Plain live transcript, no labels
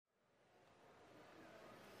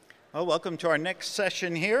Well, welcome to our next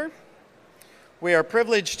session here. We are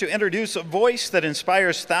privileged to introduce a voice that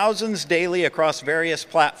inspires thousands daily across various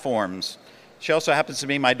platforms. She also happens to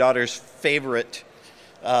be my daughter's favorite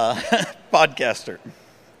podcaster.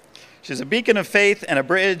 She's a beacon of faith and a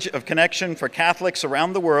bridge of connection for Catholics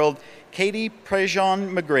around the world, Katie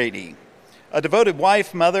Prejean-McGrady. A devoted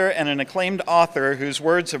wife, mother, and an acclaimed author whose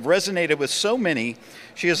words have resonated with so many,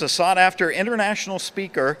 she is a sought-after international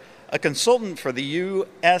speaker, a consultant for the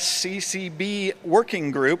USCCB Working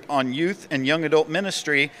Group on Youth and Young Adult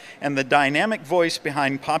Ministry, and the dynamic voice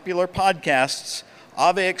behind popular podcasts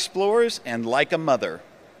Ave Explores and Like a Mother.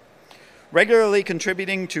 Regularly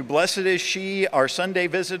contributing to Blessed Is She, Our Sunday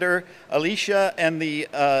Visitor, Alicia, and the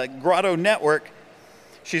Grotto Network,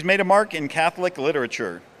 she's made a mark in Catholic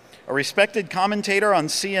literature. A respected commentator on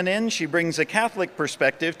CNN, she brings a Catholic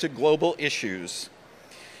perspective to global issues.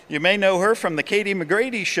 You may know her from The Katie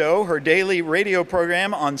McGrady Show, her daily radio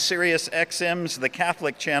program on Sirius XM's The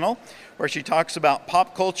Catholic Channel, where she talks about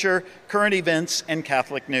pop culture, current events, and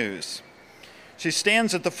Catholic news. She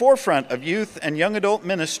stands at the forefront of youth and young adult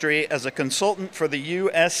ministry as a consultant for the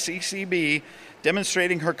USCCB,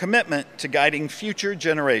 demonstrating her commitment to guiding future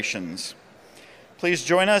generations. Please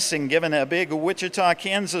join us in giving a big Wichita,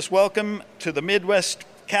 Kansas welcome to the Midwest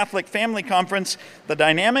Catholic Family Conference, the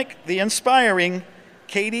dynamic, the inspiring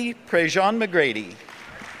Katie Prejean-McGrady. Appreciate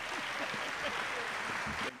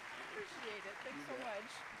it. Thanks so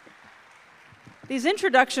much. These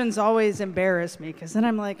introductions always embarrass me because then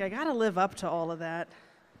I'm like, I got to live up to all of that.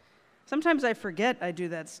 Sometimes I forget I do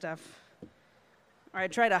that stuff. Or I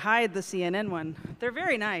try to hide the CNN one. They're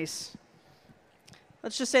very nice.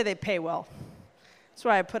 Let's just say they pay well. That's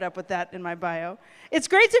why I put up with that in my bio. It's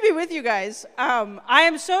great to be with you guys. I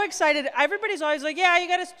am so excited. Everybody's always like, yeah, you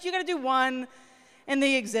gotta do one in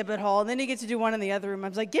the exhibit hall, and then you get to do one in the other room. I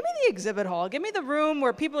was like, give me the exhibit hall. Give me the room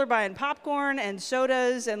where people are buying popcorn and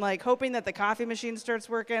sodas and like hoping that the coffee machine starts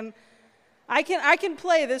working. I can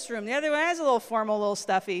play this room. The other one has a little formal, a little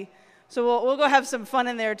stuffy. So we'll go have some fun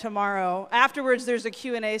in there tomorrow. Afterwards, there's a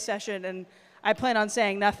Q&A session, and I plan on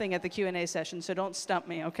saying nothing at the Q&A session, so don't stump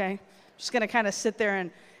me, okay? Just going to kind of sit there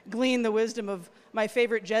and glean the wisdom of my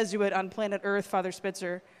favorite Jesuit on planet Earth, Father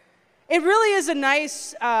Spitzer. It really is a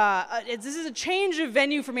nice, this is a change of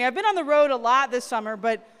venue for me. I've been on the road a lot this summer,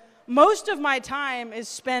 but most of my time is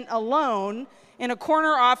spent alone in a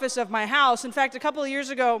corner office of my house. In fact, a couple of years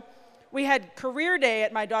ago, we had career day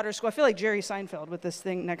at my daughter's school. I feel like Jerry Seinfeld with this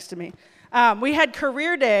thing next to me. We had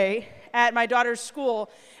career day at my daughter's school,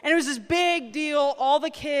 and it was this big deal. All the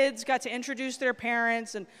kids got to introduce their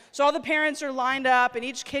parents, and so all the parents are lined up, and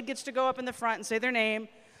each kid gets to go up in the front and say their name.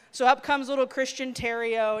 So up comes little Christian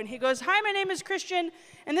Terrio, and he goes, hi, my name is Christian,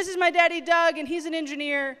 and this is my daddy Doug, and he's an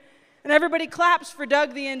engineer. And everybody claps for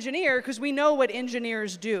Doug the engineer, because we know what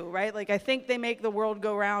engineers do, right? Like, I think they make the world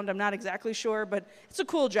go round. I'm not exactly sure, but it's a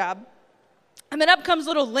cool job. And then up comes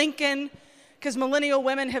little Lincoln, because millennial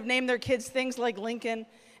women have named their kids things like Lincoln.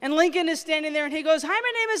 And Lincoln is standing there, and he goes, hi,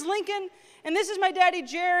 my name is Lincoln, and this is my daddy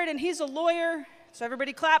Jared, and he's a lawyer. So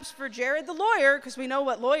everybody claps for Jared the lawyer, because we know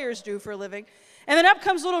what lawyers do for a living. And then up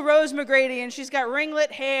comes little Rose McGrady, and she's got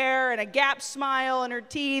ringlet hair and a gap smile in her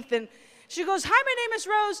teeth, and she goes, hi, my name is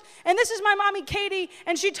Rose, and this is my mommy Katie,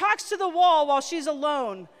 and she talks to the wall while she's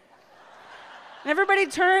alone. And everybody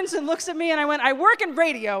turns and looks at me, and I went, I work in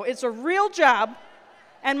radio. It's a real job,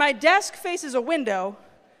 and my desk faces a window,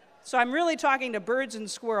 so I'm really talking to birds and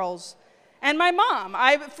squirrels. And my mom,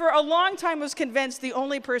 I, for a long time, was convinced the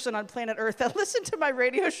only person on planet Earth that listened to my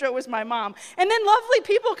radio show was my mom. And then lovely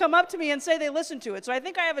people come up to me and say they listen to it, so I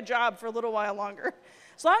think I have a job for a little while longer.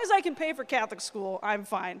 As long as I can pay for Catholic school, I'm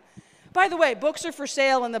fine. By the way, books are for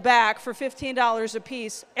sale in the back for $15 a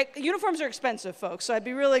piece. Uniforms are expensive, folks, so I'd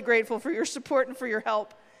be really grateful for your support and for your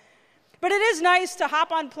help. But it is nice to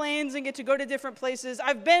hop on planes and get to go to different places.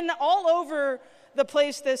 I've been all over the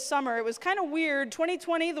place this summer. It was kind of weird.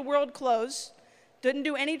 2020, the world closed. Didn't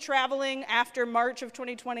do any traveling after March of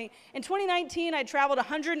 2020. In 2019, I traveled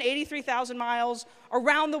 183,000 miles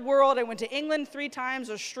around the world. I went to England 3 times,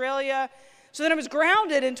 Australia. So then I was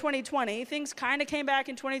grounded in 2020. Things kind of came back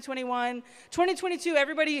in 2021. 2022,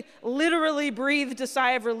 everybody literally breathed a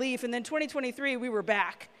sigh of relief. And then 2023, we were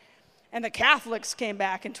back. And the Catholics came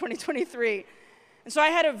back in 2023. And so I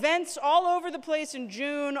had events all over the place in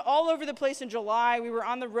June, all over the place in July. We were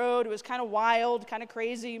on the road. It was kind of wild, kind of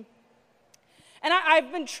crazy. And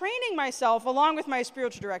I've been training myself along with my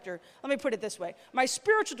spiritual director. Let me put it this way. My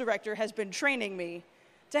spiritual director has been training me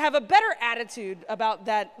to have a better attitude about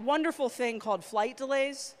that wonderful thing called flight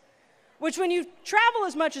delays, which when you travel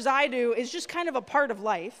as much as I do is just kind of a part of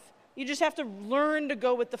life. You just have to learn to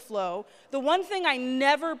go with the flow. The one thing I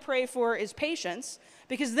never pray for is patience,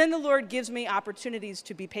 because then the Lord gives me opportunities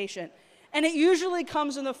to be patient. And it usually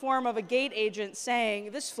comes in the form of a gate agent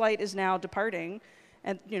saying, this flight is now departing,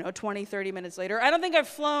 and 20, 30 minutes later. I don't think I've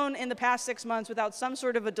flown in the past 6 months without some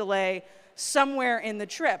sort of a delay somewhere in the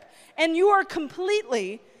trip. And you are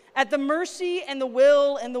completely at the mercy and the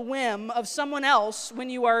will and the whim of someone else when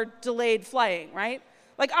you are delayed flying, right?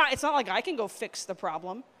 Like, it's not like I can go fix the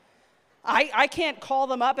problem. I can't call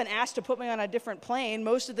them up and ask to put me on a different plane.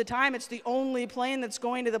 Most of the time, it's the only plane that's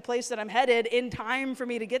going to the place that I'm headed in time for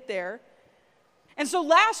me to get there. And so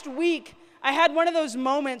last week, I had one of those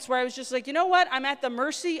moments where I was just like, you know what? I'm at the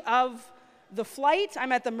mercy of the flight.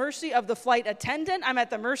 I'm at the mercy of the flight attendant. I'm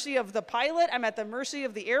at the mercy of the pilot. I'm at the mercy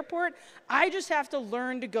of the airport. I just have to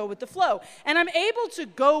learn to go with the flow. And I'm able to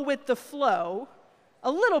go with the flow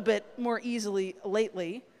a little bit more easily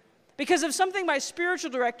lately because of something my spiritual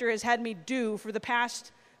director has had me do for the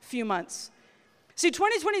past few months. See,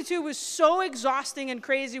 2022 was so exhausting and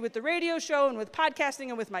crazy with the radio show and with podcasting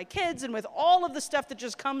and with my kids and with all of the stuff that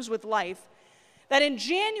just comes with life that in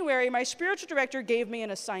January, my spiritual director gave me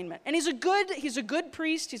an assignment. And he's a good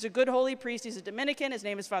priest. He's a good holy priest. He's a Dominican. His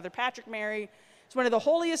name is Father Patrick Mary. He's one of the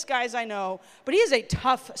holiest guys I know. But he is a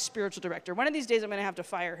tough spiritual director. One of these days, I'm going to have to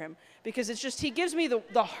fire him because it's just, he gives me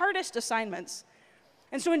the hardest assignments.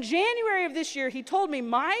 And so in January of this year, he told me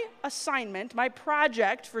my assignment, my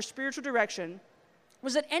project for spiritual direction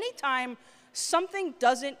was that anytime something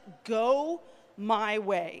doesn't go my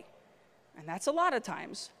way, and that's a lot of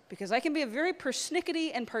times, because I can be a very persnickety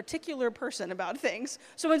and particular person about things.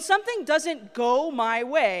 So when something doesn't go my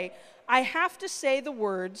way, I have to say the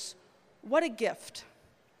words, "What a gift,"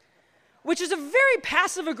 which is a very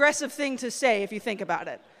passive-aggressive thing to say if you think about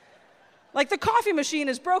it. Like the coffee machine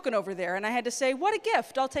is broken over there, and I had to say, "What a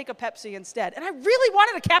gift, I'll take a Pepsi instead." And I really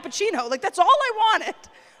wanted a cappuccino. Like, that's all I wanted.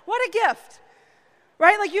 What a gift.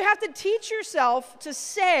 Right? Like, you have to teach yourself to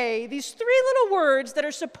say these three little words that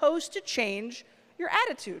are supposed to change your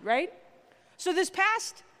attitude, right? So this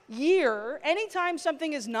past year, anytime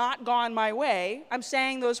something has not gone my way, I'm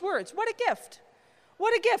saying those words. What a gift.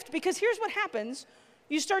 What a gift. Because here's what happens.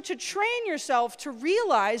 You start to train yourself to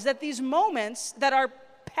realize that these moments that are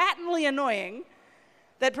patently annoying,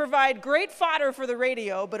 that provide great fodder for the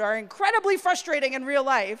radio, but are incredibly frustrating in real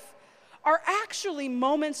life, are actually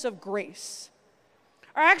moments of grace.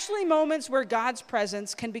 Are actually moments where God's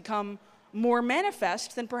presence can become more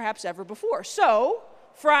manifest than perhaps ever before. So,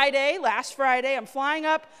 last Friday, I'm flying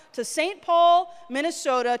up to St. Paul,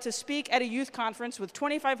 Minnesota to speak at a youth conference with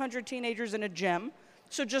 2,500 teenagers in a gym.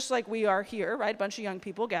 So just like we are here, right? A bunch of young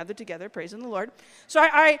people gathered together, praising the Lord. So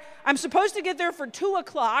I'm supposed to get there for 2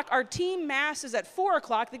 o'clock. Our team mass is at 4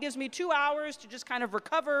 o'clock. That gives me 2 hours to just kind of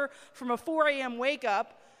recover from a 4 a.m. wake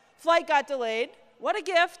up. Flight got delayed. What a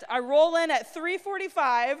gift. I roll in at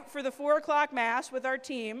 3:45 for the 4 o'clock mass with our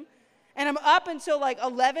team. And I'm up until like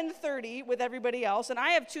 11:30 with everybody else. And I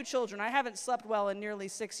have 2 children. I haven't slept well in nearly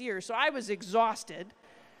 6 years. So I was exhausted.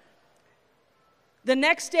 The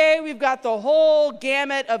next day, we've got the whole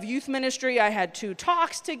gamut of youth ministry. I had 2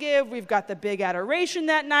 talks to give. We've got the big adoration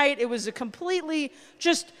that night. It was a completely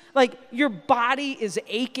just like your body is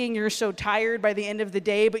aching. You're so tired by the end of the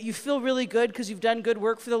day, but you feel really good because you've done good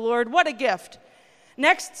work for the Lord. What a gift.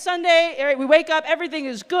 Next Sunday, we wake up, everything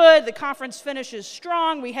is good, the conference finishes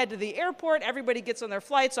strong, we head to the airport, everybody gets on their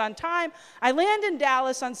flights on time. I land in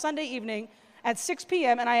Dallas on Sunday evening at 6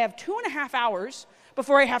 p.m., and I have 2.5 hours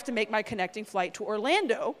before I have to make my connecting flight to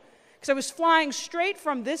Orlando, because I was flying straight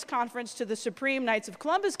from this conference to the Supreme Knights of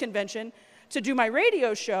Columbus Convention to do my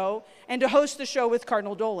radio show and to host the show with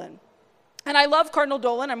Cardinal Dolan. And I love Cardinal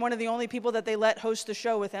Dolan. I'm one of the only people that they let host the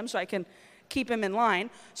show with him, so I can keep him in line.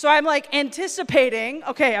 So I'm like anticipating,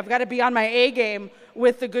 okay, I've got to be on my A game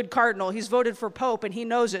with the good cardinal. He's voted for Pope and he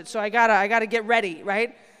knows it, so I gotta get ready,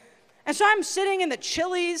 right? And so I'm sitting in the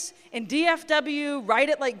Chili's in DFW, right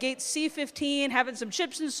at like gate C15, having some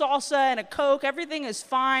chips and salsa and a Coke. Everything is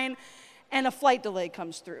fine, and a flight delay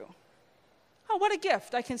comes through. Oh, what a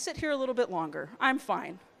gift. I can sit here a little bit longer. I'm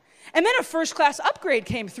fine. And then a first-class upgrade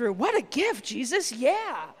came through. What a gift, Jesus,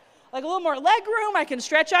 yeah. Like a little more leg room, I can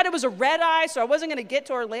stretch out. It was a red eye, so I wasn't going to get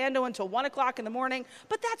to Orlando until 1 o'clock in the morning,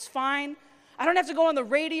 but that's fine. I don't have to go on the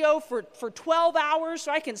radio for 12 hours,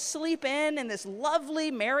 so I can sleep in this lovely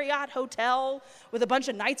Marriott hotel with a bunch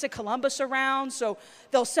of Knights of Columbus around, so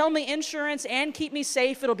they'll sell me insurance and keep me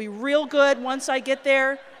safe. It'll be real good once I get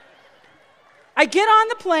there. I get on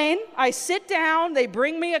the plane, I sit down, they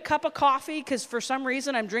bring me a cup of coffee, because for some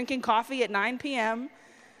reason I'm drinking coffee at 9 p.m.,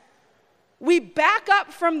 We back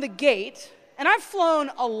up from the gate, And I've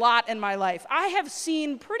flown a lot in my life. I have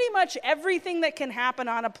seen pretty much everything that can happen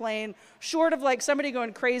on a plane, short of like somebody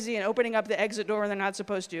going crazy and opening up the exit door when they're not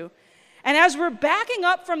supposed to. And as we're backing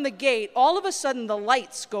up from the gate, all of a sudden the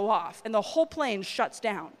lights go off and the whole plane shuts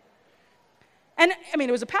down. And I mean,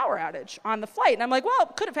 it was a power outage on the flight. And I'm like, well,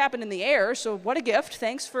 it could have happened in the air, so what a gift.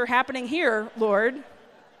 Thanks for happening here, Lord.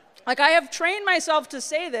 Like, I have trained myself to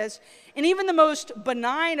say this in even the most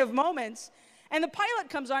benign of moments. And the pilot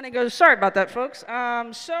comes on and goes, sorry about that, folks.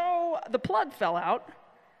 So the plug fell out.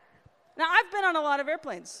 Now, I've been on a lot of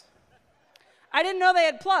airplanes. I didn't know they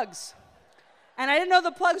had plugs. And I didn't know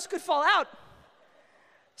the plugs could fall out.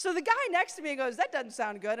 So the guy next to me goes, that doesn't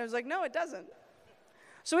sound good. I was like, no, it doesn't.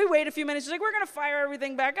 So we wait a few minutes. He's like, we're going to fire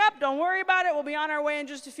everything back up. Don't worry about it. We'll be on our way in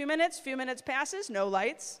just a few minutes. A few minutes passes, no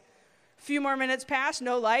lights. A few more minutes pass,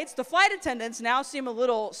 no lights. The flight attendants now seem a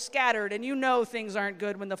little scattered, and you know things aren't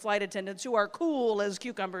good when the flight attendants, who are cool as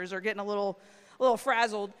cucumbers, are getting a little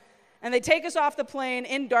frazzled. And they take us off the plane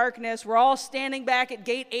in darkness. We're all standing back at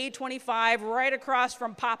gate A25, right across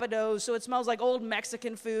from Pappadeaux's, so it smells like old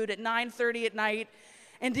Mexican food at 9:30 at night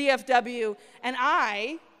in DFW. And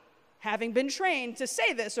I, having been trained to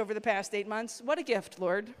say this over the past 8 months, what a gift,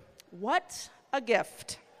 Lord. What a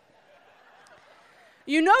gift.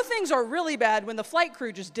 You know things are really bad when the flight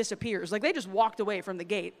crew just disappears, like they just walked away from the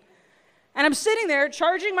gate. And I'm sitting there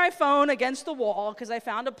charging my phone against the wall because I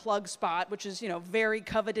found a plug spot, which is, very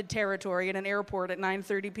coveted territory in an airport at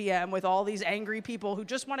 9:30 p.m. with all these angry people who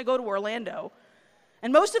just want to go to Orlando.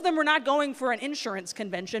 And most of them were not going for an insurance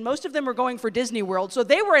convention. Most of them were going for Disney World, so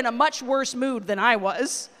they were in a much worse mood than I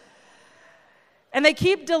was. And they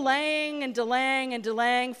keep delaying and delaying and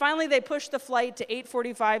delaying. Finally, they push the flight to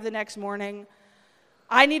 8:45 the next morning.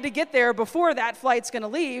 I need to get there before that flight's going to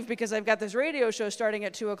leave because I've got this radio show starting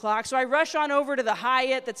at 2 o'clock. So I rush on over to the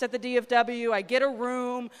Hyatt that's at the DFW. I get a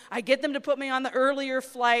room. I get them to put me on the earlier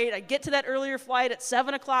flight. I get to that earlier flight at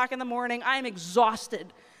 7 o'clock in the morning. I am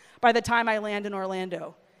exhausted by the time I land in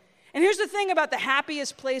Orlando. And here's the thing about the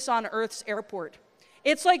happiest place on Earth's airport.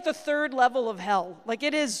 It's like the third level of hell. Like,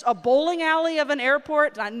 it is a bowling alley of an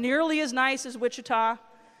airport, not nearly as nice as Wichita.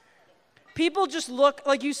 People just look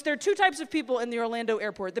like there are two types of people in the Orlando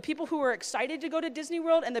airport: the people who are excited to go to Disney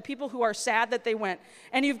World and the people who are sad that they went.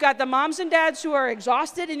 And you've got the moms and dads who are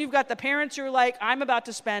exhausted, and you've got the parents who are like, I'm about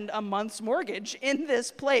to spend a month's mortgage in this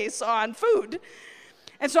place on food.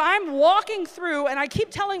 And so I'm walking through, and I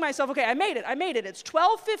keep telling myself, okay, I made it. It's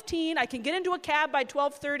 12:15. I can get into a cab by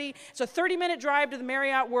 12:30. It's a 30-minute drive to the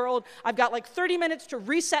Marriott World. I've got like 30 minutes to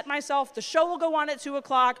reset myself. The show will go on at 2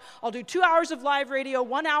 o'clock. I'll do 2 hours of live radio,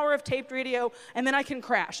 1 hour of taped radio, and then I can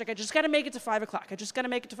crash. Like, I just got to make it to 5 o'clock.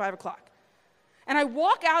 And I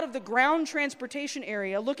walk out of the ground transportation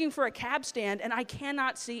area looking for a cab stand, and I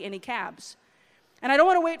cannot see any cabs. And I don't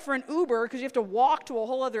want to wait for an Uber because you have to walk to a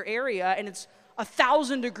whole other area, and it's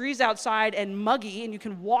 1,000 degrees outside and muggy, and you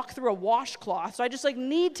can walk through a washcloth. So I just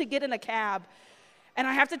need to get in a cab. And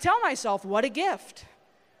I have to tell myself, what a gift.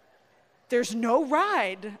 There's no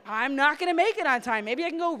ride. I'm not going to make it on time. Maybe I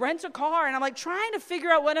can go rent a car. And I'm trying to figure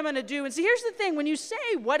out what I'm going to do. And see, here's the thing. When you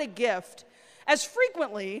say what a gift, as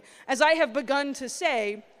frequently as I have begun to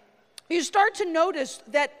say, you start to notice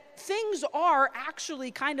that things are actually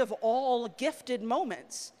kind of all gifted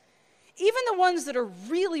moments, even the ones that are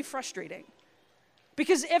really frustrating.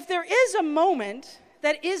 Because if there is a moment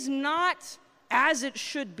that is not as it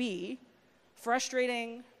should be,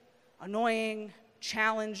 frustrating, annoying,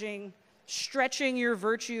 challenging, stretching your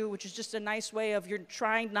virtue, which is just a nice way of you're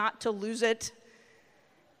trying not to lose it,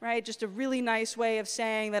 right? Just a really nice way of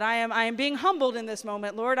saying that I am being humbled in this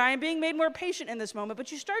moment, Lord. I am being made more patient in this moment.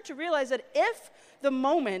 But you start to realize that if the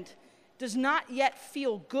moment does not yet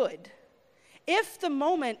feel good, if the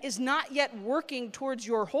moment is not yet working towards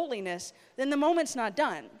your holiness, then the moment's not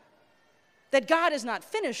done. That God is not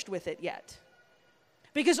finished with it yet.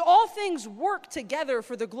 Because all things work together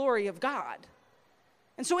for the glory of God.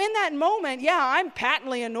 And so in that moment, I'm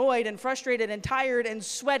patently annoyed and frustrated and tired and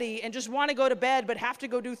sweaty and just want to go to bed but have to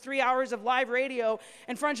go do 3 hours of live radio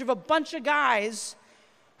in front of a bunch of guys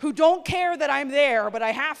who don't care that I'm there, but I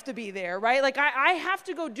have to be there, right? I have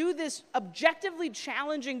to go do this objectively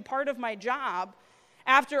challenging part of my job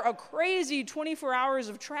after a crazy 24 hours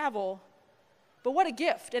of travel. But what a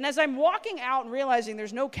gift. And as I'm walking out and realizing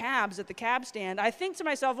there's no cabs at the cab stand, I think to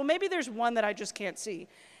myself, well, maybe there's one that I just can't see.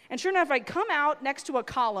 And sure enough, I come out next to a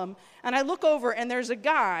column, and I look over, and there's a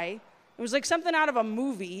guy. It was like something out of a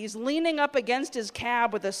movie. He's leaning up against his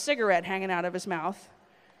cab with a cigarette hanging out of his mouth.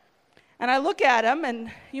 And I look at him,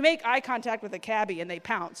 and you make eye contact with a cabbie, and they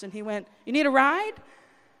pounce. And he went, you need a ride?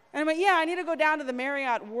 And I went, yeah, I need to go down to the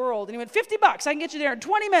Marriott World. And he went, $50, I can get you there in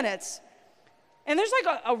 20 minutes. And there's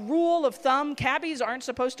like a rule of thumb. Cabbies aren't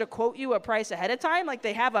supposed to quote you a price ahead of time. Like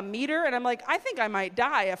they have a meter. And I'm like, I think I might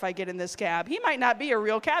die if I get in this cab. He might not be a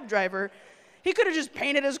real cab driver. He could have just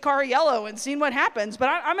painted his car yellow and seen what happens. But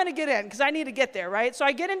I'm going to get in because I need to get there, right? So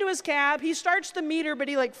I get into his cab. He starts the meter, but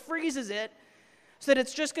he like freezes it so that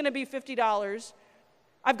it's just going to be $50.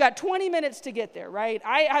 I've got 20 minutes to get there, right?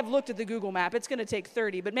 I've looked at the Google map. It's going to take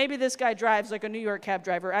 30, but maybe this guy drives like a New York cab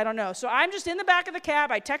driver. I don't know. So I'm just in the back of the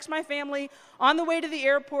cab. I text my family on the way to the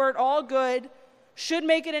airport, all good. Should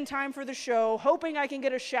make it in time for the show, hoping I can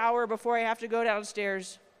get a shower before I have to go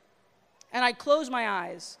downstairs. And I close my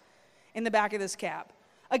eyes in the back of this cab.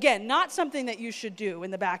 Again, not something that you should do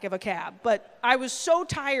in the back of a cab, but I was so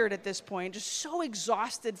tired at this point, just so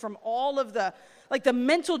exhausted from all of the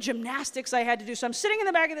mental gymnastics I had to do. So I'm sitting in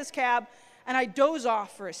the back of this cab, and I doze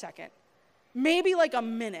off for a second, maybe like a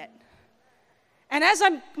minute. And as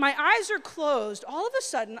my eyes are closed, all of a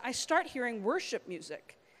sudden, I start hearing worship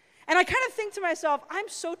music. And I kind of think to myself, I'm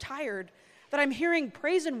so tired that I'm hearing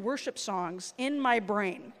praise and worship songs in my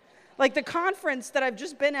brain. Like the conference that I've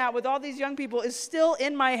just been at with all these young people is still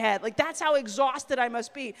in my head. Like that's how exhausted I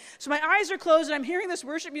must be. So my eyes are closed and I'm hearing this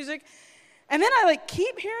worship music. And then I like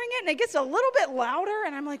keep hearing it and it gets a little bit louder.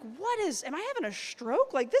 And I'm like, am I having a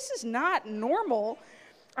stroke? Like this is not normal.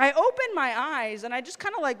 I open my eyes and I just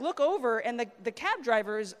kind of like look over and the cab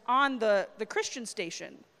driver is on the Christian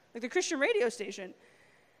station, like the Christian radio station.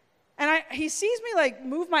 And he sees me like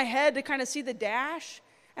move my head to kind of see the dash.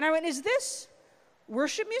 And I went, is this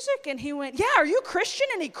worship music? And he went, yeah, are you Christian?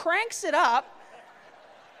 And he cranks it up.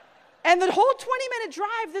 And the whole 20-minute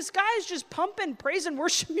drive, this guy is just pumping praise and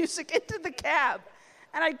worship music into the cab.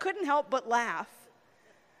 And I couldn't help but laugh.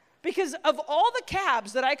 Because of all the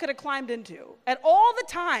cabs that I could have climbed into, at all the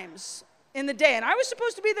times in the day, and I was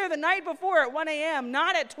supposed to be there the night before at 1 a.m.,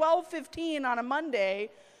 not at 12:15 on a Monday,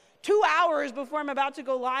 2 hours before I'm about to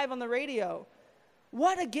go live on the radio.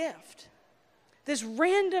 What a gift. This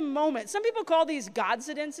random moment. Some people call these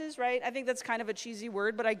Godcidences, right? I think that's kind of a cheesy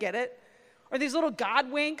word, but I get it. Or these little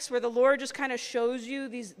God winks where the Lord just kind of shows you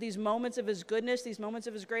these moments of his goodness, these moments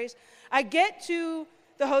of his grace. I get to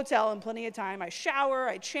the hotel in plenty of time. I shower,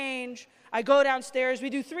 I change, I go downstairs. We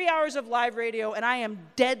do 3 hours of live radio, and I am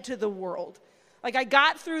dead to the world. Like I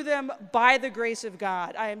got through them by the grace of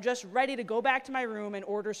God. I am just ready to go back to my room and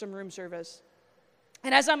order some room service.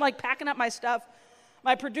 And as I'm like packing up my stuff,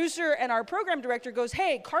 my producer and our program director goes,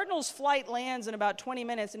 hey, Cardinal's flight lands in about 20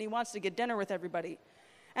 minutes and he wants to get dinner with everybody.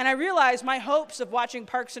 And I realize my hopes of watching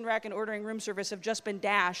Parks and Rec and ordering room service have just been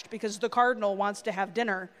dashed because the Cardinal wants to have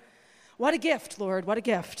dinner. What a gift, Lord, what a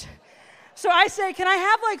gift. So I say, can I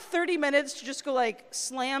have like 30 minutes to just go like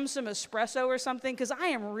slam some espresso or something? Because I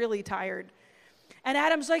am really tired. And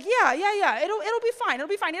Adam's like, yeah, it'll be fine. It'll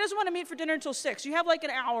be fine. He doesn't want to meet for dinner until 6. You have like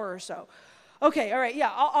an hour or so. Okay, all right,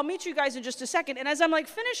 yeah, I'll meet you guys in just a second. And as I'm like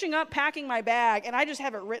finishing up packing my bag, and I just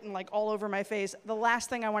have it written like all over my face, the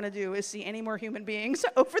last thing I want to do is see any more human beings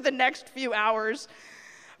over the next few hours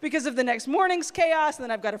because of the next morning's chaos, and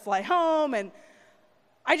then I've got to fly home. And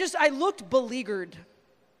I looked beleaguered.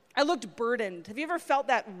 I looked burdened. Have you ever felt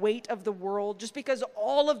that weight of the world just because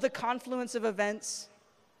all of the confluence of events?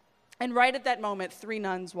 And right at that moment, 3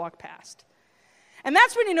 nuns walked past. And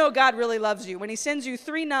that's when you know God really loves you, when he sends you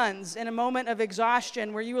 3 nuns in a moment of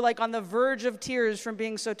exhaustion where you were like on the verge of tears from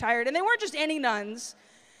being so tired. And they weren't just any nuns.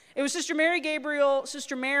 It was Sister Mary Gabriel,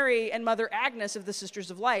 Sister Mary, and Mother Agnes of the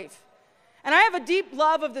Sisters of Life. And I have a deep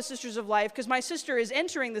love of the Sisters of Life because my sister is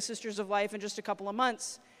entering the Sisters of Life in just a couple of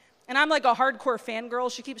months. And I'm like a hardcore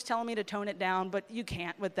fangirl. She keeps telling me to tone it down, but you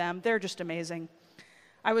can't with them. They're just amazing.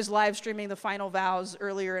 I was live streaming the final vows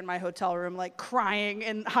earlier in my hotel room, like crying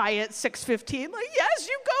in Hyatt 615, like, yes,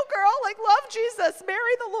 you go, girl, like, love Jesus,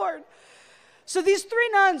 marry the Lord. So these 3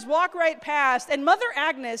 nuns walk right past, and Mother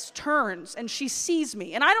Agnes turns, and she sees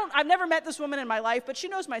me. And I've never met this woman in my life, but she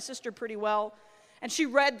knows my sister pretty well. And she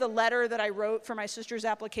read the letter that I wrote for my sister's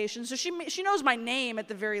application. So she knows my name at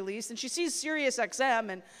the very least. And she sees Sirius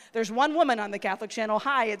XM, and there's one woman on the Catholic channel.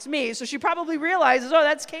 Hi, it's me. So she probably realizes, oh,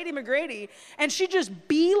 that's Katie McGrady. And she just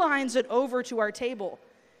beelines it over to our table.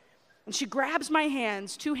 And she grabs my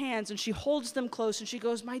hands, 2 hands, and she holds them close. And she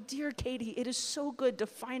goes, my dear Katie, it is so good to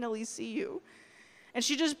finally see you. And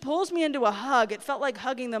she just pulls me into a hug. It felt like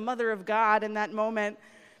hugging the Mother of God in that moment.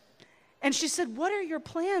 And she said, what are your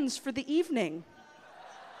plans for the evening?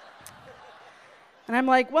 And I'm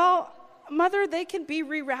like, well, Mother, they can be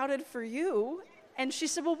rerouted for you. And she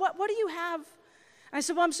said, well, what do you have? And I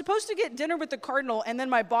said, well, I'm supposed to get dinner with the Cardinal. And then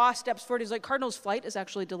my boss steps forward. He's like, Cardinal's flight is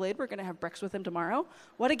actually delayed. We're going to have breakfast with him tomorrow.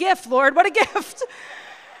 What a gift, Lord. What a gift.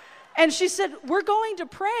 And she said, we're going to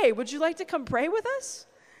pray. Would you like to come pray with us?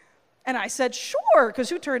 And I said, sure, because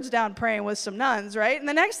who turns down praying with some nuns, right? And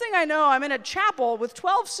the next thing I know, I'm in a chapel with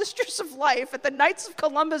 12 Sisters of Life at the Knights of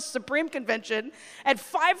Columbus Supreme Convention at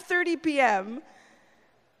 5:30 p.m.,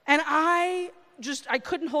 and I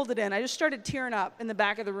couldn't hold it in. I just started tearing up in the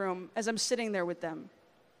back of the room as I'm sitting there with them.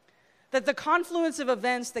 That the confluence of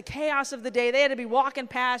events, the chaos of the day, they had to be walking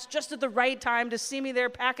past just at the right time to see me there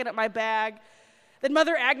packing up my bag. That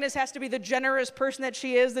Mother Agnes has to be the generous person that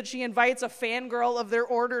she is, that she invites a fangirl of their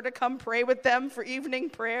order to come pray with them for evening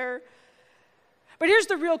prayer. But here's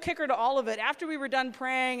the real kicker to all of it. After we were done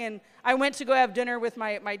praying and I went to go have dinner with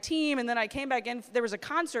my team, and then I came back in, there was a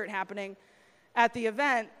concert happening at the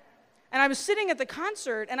event. And I was sitting at the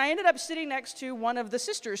concert, and I ended up sitting next to one of the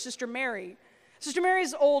sisters, Sister Mary. Sister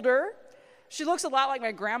Mary's older. She looks a lot like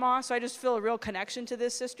my grandma, so I just feel a real connection to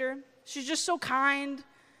this sister. She's just so kind,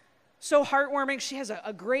 so heartwarming. She has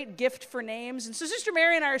a great gift for names. And so Sister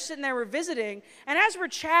Mary and I are sitting there, we're visiting, and as we're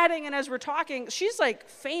chatting and as we're talking, she's like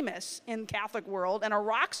famous in Catholic world and a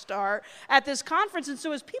rock star at this conference. And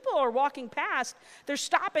so as people are walking past, they're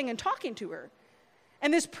stopping and talking to her.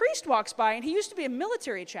 And this priest walks by, and he used to be a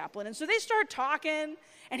military chaplain. And so they start talking,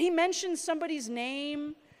 and he mentions somebody's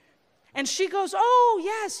name. And she goes, oh,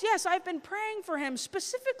 yes, I've been praying for him,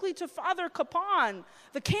 specifically to Father Capon,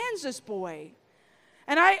 the Kansas boy.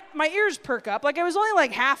 And my ears perk up. Like, I was only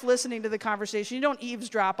like half listening to the conversation. You don't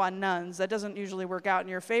eavesdrop on nuns. That doesn't usually work out in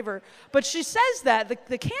your favor. But she says that,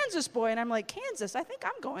 the Kansas boy, and I'm like, Kansas? I think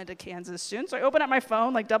I'm going to Kansas soon. So I open up my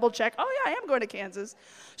phone, like double check. Oh, yeah, I am going to Kansas.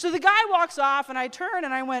 So the guy walks off, and I turn,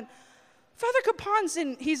 and I went, Father Capon's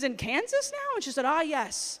he's in Kansas now? And she said,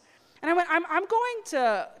 yes. And I went, I'm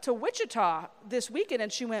going to Wichita this weekend.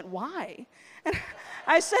 And she went, why? And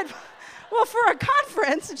I said, well, for a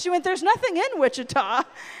conference. And she went, there's nothing in Wichita.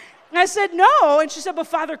 And I said, no. And she said, but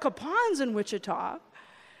Father Capon's in Wichita.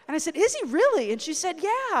 And I said, is he really? And she said,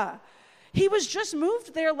 yeah. He was just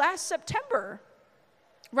moved there last September.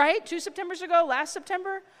 Right? 2 Septembers ago? Last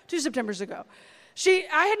September? 2 Septembers ago.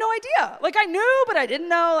 I had no idea. Like, I knew, but I didn't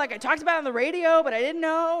know. Like, I talked about it on the radio, but I didn't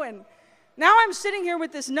know. And now I'm sitting here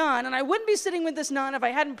with this nun, and I wouldn't be sitting with this nun if I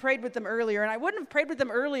hadn't prayed with them earlier, and I wouldn't have prayed with them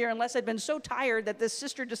earlier unless I'd been so tired that this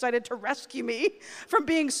sister decided to rescue me from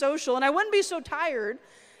being social, and I wouldn't be so tired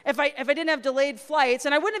if I didn't have delayed flights,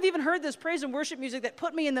 and I wouldn't have even heard this praise and worship music that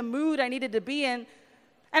put me in the mood I needed to be in.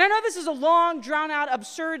 And I know this is a long, drawn-out,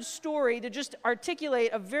 absurd story to just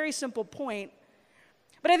articulate a very simple point,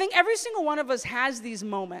 but I think every single one of us has these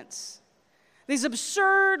moments. These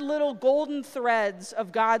absurd little golden threads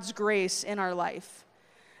of God's grace in our life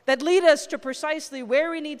that lead us to precisely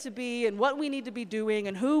where we need to be and what we need to be doing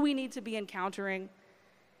and who we need to be encountering.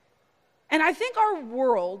 And I think our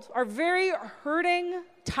world, our very hurting,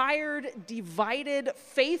 tired, divided,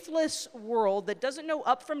 faithless world that doesn't know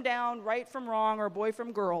up from down, right from wrong, or boy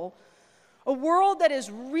from girl, a world that is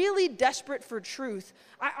really desperate for truth,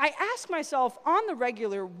 I ask myself on the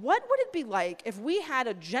regular, what would it be like if we had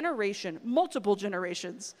a generation, multiple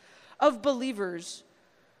generations, of believers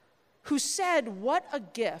who said, what a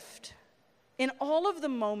gift in all of the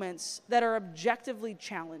moments that are objectively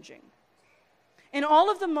challenging, in all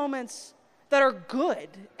of the moments that are good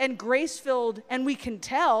and grace-filled and we can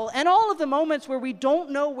tell, and all of the moments where we don't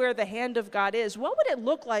know where the hand of God is, what would it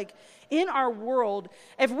look like in our world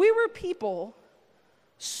if we were people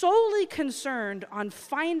solely concerned on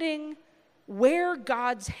finding where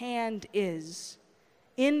God's hand is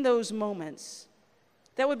in those moments?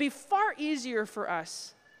 That would be far easier for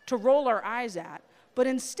us to roll our eyes at, but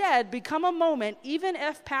instead become a moment, even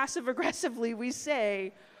if passive-aggressively we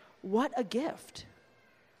say, what a gift.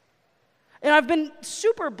 And I've been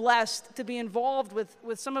super blessed to be involved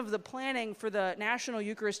with some of the planning for the National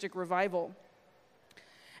Eucharistic Revival.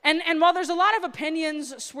 And while there's a lot of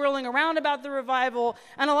opinions swirling around about the revival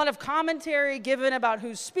and a lot of commentary given about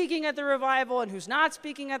who's speaking at the revival and who's not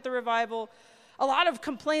speaking at the revival, a lot of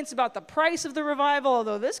complaints about the price of the revival,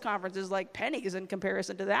 although this conference is like pennies in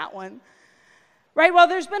comparison to that one. Right? Well,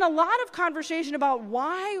 there's been a lot of conversation about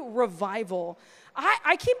why revival.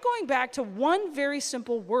 I keep going back to one very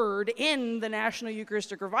simple word in the National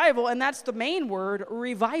Eucharistic Revival, and that's the main word,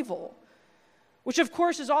 revival, which of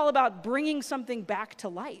course is all about bringing something back to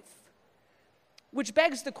life, which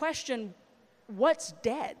begs the question, what's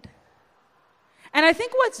dead? And I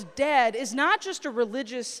think what's dead is not just a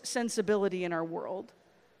religious sensibility in our world.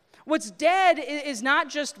 What's dead is not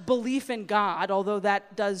just belief in God, although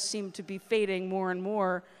that does seem to be fading more and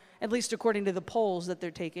more, at least according to the polls that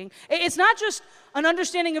they're taking. It's not just an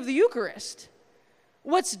understanding of the Eucharist.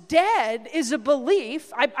 What's dead is a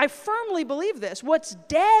belief, I firmly believe this, what's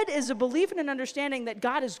dead is a belief and an understanding that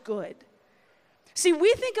God is good. See,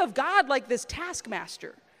 we think of God like this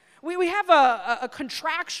taskmaster. We have a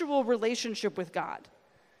contractual relationship with God.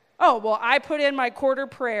 Oh, well, I put in my quarter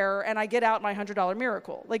prayer and I get out my $100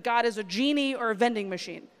 miracle. Like God is a genie or a vending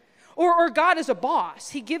machine. Or God is a boss.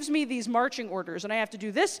 He gives me these marching orders, and I have to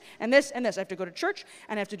do this and this and this. I have to go to church,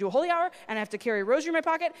 and I have to do a holy hour, and I have to carry a rosary in my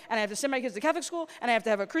pocket, and I have to send my kids to Catholic school, and I have to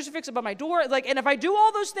have a crucifix above my door. And if I do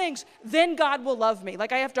all those things, then God will love me.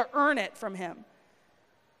 Like I have to earn it from him.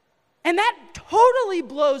 And that totally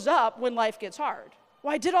blows up when life gets hard.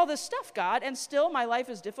 Well, I did all this stuff, God, and still my life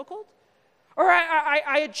is difficult? Or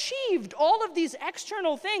I achieved all of these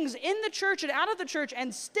external things in the church and out of the church,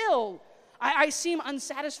 and still I seem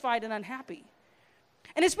unsatisfied and unhappy.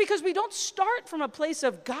 And it's because we don't start from a place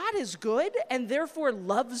of God is good and therefore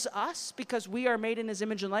loves us because we are made in his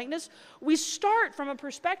image and likeness. We start from a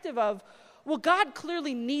perspective of, well, God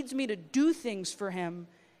clearly needs me to do things for him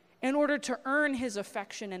in order to earn his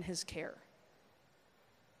affection and his care.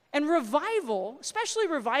 And revival, especially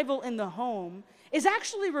revival in the home, is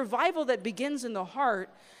actually revival that begins in the heart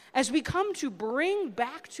as we come to bring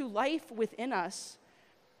back to life within us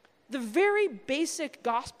the very basic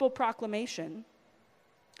gospel proclamation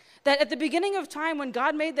that at the beginning of time when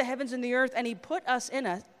God made the heavens and the earth and he put us in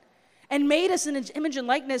it and made us in his image and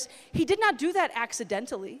likeness, he did not do that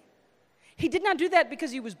accidentally. He did not do that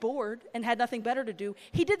because he was bored and had nothing better to do.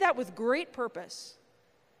 He did that with great purpose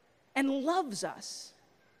and loves us.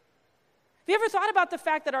 Have you ever thought about the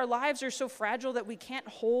fact that our lives are so fragile that we can't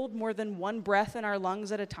hold more than one breath in our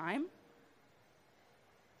lungs at a time?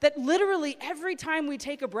 That literally every time we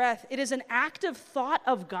take a breath, it is an active thought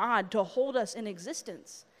of God to hold us in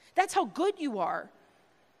existence. That's how good you are.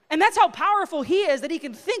 And that's how powerful he is, that he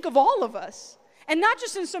can think of all of us. And not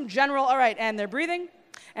just in some general, all right, and they're breathing,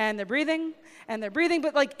 and they're breathing, and they're breathing,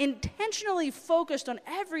 but like intentionally focused on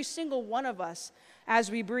every single one of us as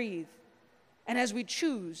we breathe, and as we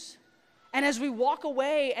choose, and as we walk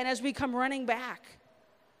away, and as we come running back.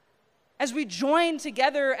 As we join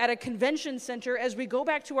together at a convention center, as we go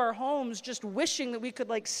back to our homes just wishing that we could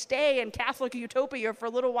like stay in Catholic utopia for a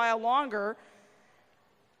little while longer,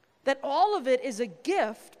 that all of it is a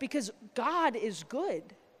gift because God is good.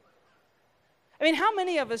 I mean, how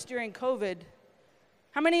many of us during COVID,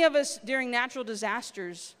 how many of us during natural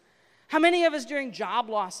disasters, how many of us during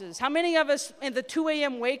job losses, how many of us in the 2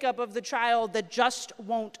 a.m. wake up of the child that just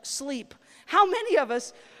won't sleep, how many of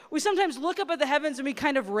us, we sometimes look up at the heavens and we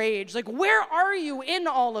kind of rage, like, where are you in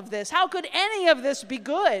all of this? How could any of this be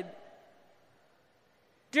good?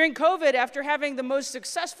 During COVID, after having the most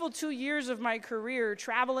successful 2 years of my career,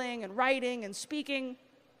 traveling and writing and speaking,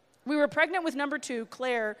 we were pregnant with number 2,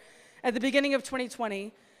 Claire, at the beginning of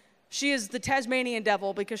 2020. She is the Tasmanian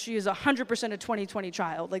devil because she is 100% a 2020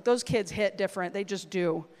 child. Like, those kids hit different. They just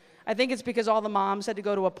do. I think it's because all the moms had to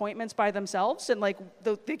go to appointments by themselves, and like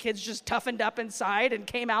the kids just toughened up inside and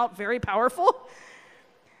came out very powerful.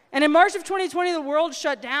 And in March of 2020, the world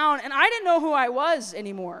shut down, and I didn't know who I was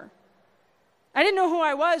anymore. I didn't know who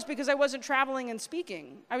I was because I wasn't traveling and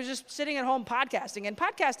speaking. I was just sitting at home podcasting, and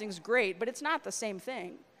podcasting is great, but it's not the same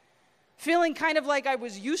thing. Feeling kind of like I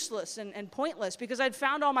was useless and pointless because I'd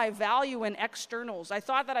found all my value in externals. I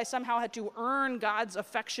thought that I somehow had to earn God's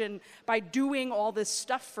affection by doing all this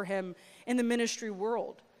stuff for him in the ministry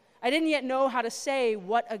world. I didn't yet know how to say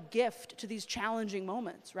what a gift to these challenging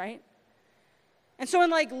moments, right? And so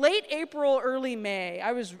in like late April, early May,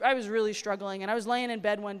 I was really struggling, and I was laying in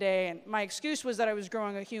bed one day, and my excuse was that I was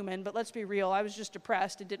growing a human, but let's be real, I was just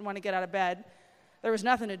depressed and didn't want to get out of bed. There was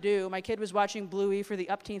nothing to do. My kid was watching Bluey for the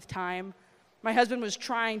upteenth time. My husband was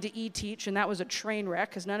trying to e-teach, and that was a train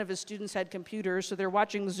wreck because none of his students had computers, so they're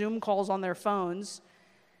watching Zoom calls on their phones.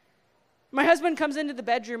 My husband comes into the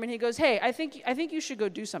bedroom, and he goes, hey, I think you should go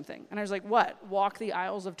do something. And I was like, what, walk the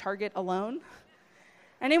aisles of Target alone?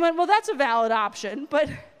 And he went, well, that's a valid option, but,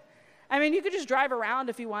 I mean, you could just drive around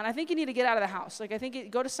if you want. I think you need to get out of the house. Like, I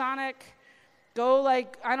think go to Sonic. Go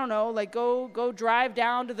go drive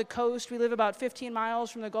down to the coast. We live about 15 miles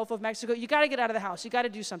from the Gulf of Mexico. You got to get out of the house. You got to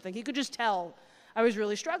do something. He could just tell I was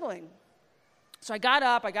really struggling. So I got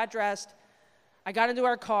up, I got dressed, I got into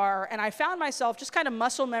our car, and I found myself just kind of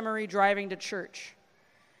muscle memory driving to church.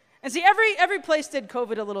 And see, every place did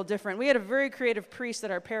COVID a little different. We had a very creative priest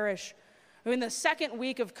at our parish who in the second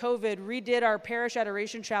week of COVID redid our parish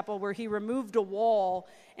adoration chapel where he removed a wall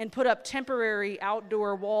and put up temporary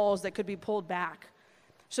outdoor walls that could be pulled back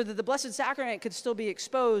so that the Blessed Sacrament could still be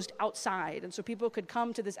exposed outside. And so people could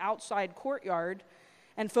come to this outside courtyard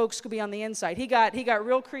and folks could be on the inside. He got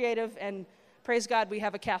real creative, and praise God, we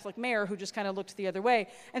have a Catholic mayor who just kind of looked the other way.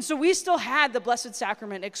 And so we still had the Blessed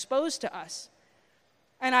Sacrament exposed to us.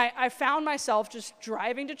 And I found myself just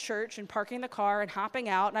driving to church and parking the car and hopping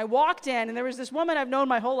out. And I walked in, and there was this woman I've known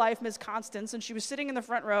my whole life, Ms. Constance, and she was sitting in the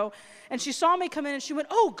front row. And she saw me come in, and she went,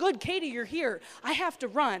 "Oh, good, Katie, you're here. I have to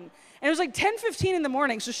run." And it was like 10:15 in the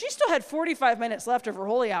morning, so she still had 45 minutes left of her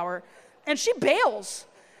holy hour. And she bails.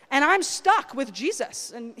 And I'm stuck with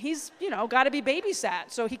Jesus. And he's, got to be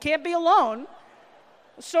babysat, so he can't be alone.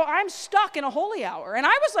 So I'm stuck in a holy hour. And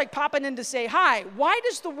I was like popping in to say, "Hi, why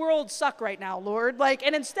does the world suck right now, Lord?"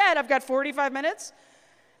 And instead I've got 45 minutes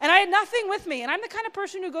and I had nothing with me. And I'm the kind of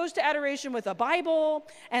person who goes to adoration with a Bible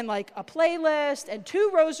and like a playlist and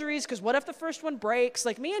 2 rosaries, because what if the first one breaks?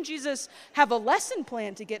 Like, me and Jesus have a lesson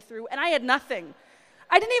plan to get through, and I had nothing.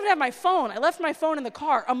 I didn't even have my phone. I left my phone in the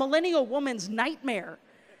car, a millennial woman's nightmare.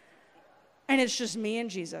 And it's just me and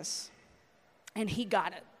Jesus. And he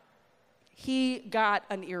got it. He got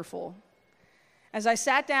an earful. As I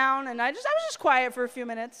sat down, and I was just quiet for a few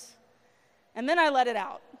minutes, and then I let it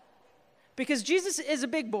out. Because Jesus is a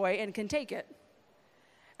big boy and can take it.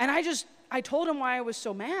 And I told him why I was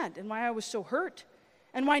so mad, and why I was so hurt,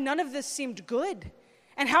 and why none of this seemed good.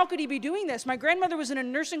 And how could he be doing this? My grandmother was in a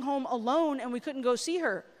nursing home alone, and we couldn't go see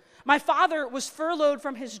her. My father was furloughed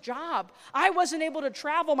from his job. I wasn't able to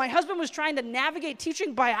travel. My husband was trying to navigate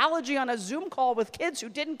teaching biology on a Zoom call with kids who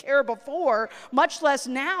didn't care before, much less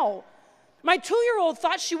now. My 2-year-old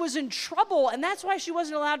thought she was in trouble, and that's why she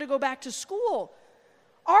wasn't allowed to go back to school.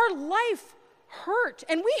 Our life hurt,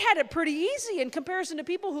 and we had it pretty easy in comparison to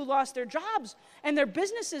people who lost their jobs and their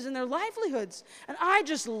businesses and their livelihoods. And I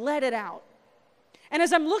just let it out. And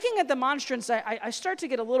as I'm looking at the monstrance, I start to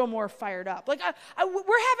get a little more fired up. Like,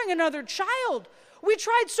 we're having another child. We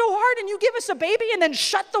tried so hard, and you give us a baby and then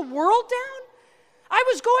shut the world down? I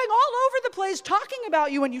was going all over the place talking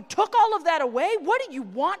about you, and you took all of that away? What do you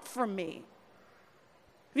want from me?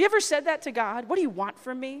 Have you ever said that to God? What do you want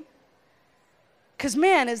from me? Because,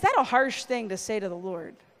 man, is that a harsh thing to say to the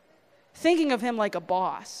Lord? Thinking of him like a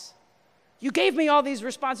boss. You gave me all these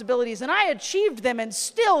responsibilities, and I achieved them, and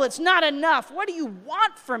still it's not enough. What do you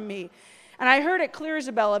want from me? And I heard it clear as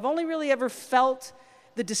a bell. I've only really ever felt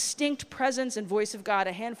the distinct presence and voice of God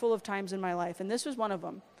a handful of times in my life, and this was one of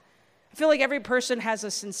them. I feel like every person has a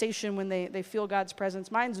sensation when they feel God's presence.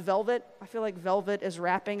 Mine's velvet. I feel like velvet is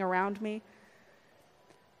wrapping around me.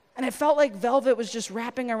 And it felt like velvet was just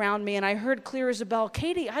wrapping around me, and I heard clear as a bell,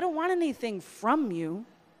 "Katie, I don't want anything from you.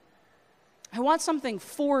 I want something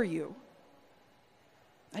for you.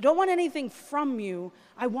 I don't want anything from you.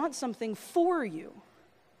 I want something for you."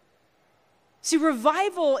 See,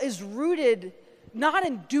 revival is rooted not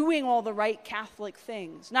in doing all the right Catholic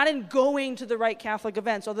things, not in going to the right Catholic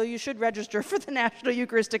events, although you should register for the National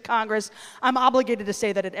Eucharistic Congress. I'm obligated to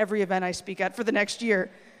say that at every event I speak at for the next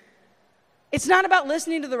year. It's not about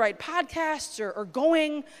listening to the right podcasts or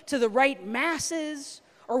going to the right masses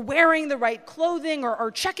or wearing the right clothing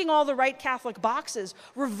or checking all the right Catholic boxes.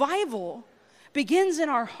 Revival begins in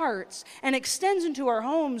our hearts and extends into our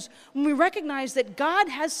homes when we recognize that God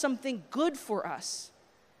has something good for us.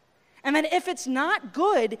 And that if it's not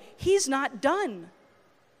good, he's not done.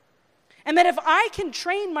 And that if I can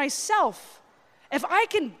train myself, if I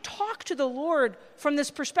can talk to the Lord from this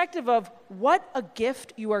perspective of what a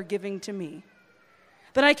gift you are giving to me,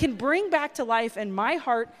 that I can bring back to life in my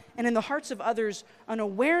heart and in the hearts of others an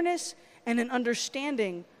awareness and an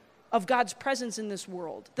understanding of God's presence in this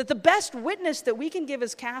world. That the best witness that we can give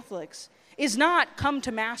as Catholics is not "come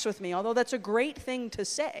to Mass with me," although that's a great thing to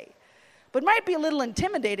say, but might be a little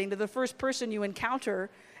intimidating to the first person you encounter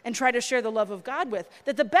and try to share the love of God with.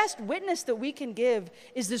 That the best witness that we can give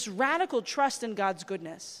is this radical trust in God's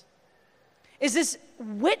goodness. Is this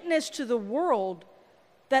witness to the world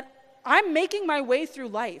that I'm making my way through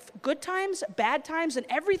life, good times, bad times, and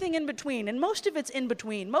everything in between, and most of it's in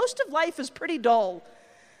between. Most of life is pretty dull.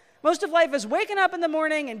 Most of life is waking up in the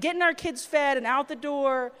morning and getting our kids fed and out the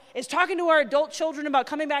door, is talking to our adult children about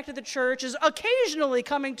coming back to the church, is occasionally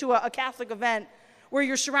coming to a Catholic event where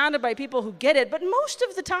you're surrounded by people who get it. But most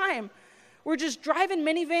of the time, we're just driving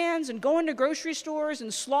minivans and going to grocery stores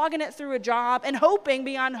and slogging it through a job and hoping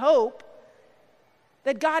beyond hope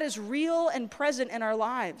that God is real and present in our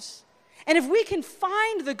lives. And if we can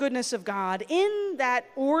find the goodness of God in that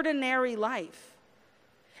ordinary life,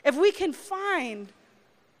 if we can find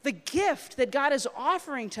the gift that God is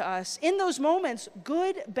offering to us in those moments,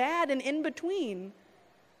 good, bad, and in between,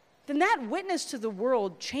 then that witness to the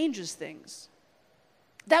world changes things.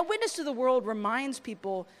 That witness to the world reminds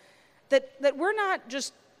people that we're not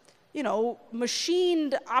just,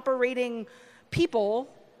 machined operating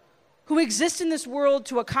people who exist in this world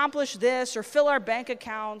to accomplish this or fill our bank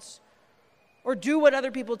accounts or do what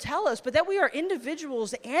other people tell us, but that we are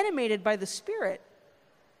individuals animated by the Spirit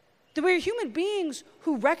That we're human beings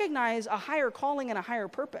who recognize a higher calling and a higher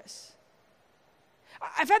purpose.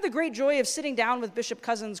 I've had the great joy of sitting down with Bishop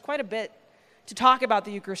Cousins quite a bit to talk about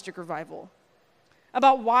the Eucharistic revival,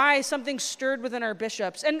 about why something stirred within our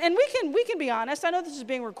bishops. And we can be honest. I know this is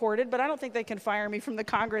being recorded, but I don't think they can fire me from the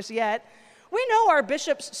Congress yet. We know our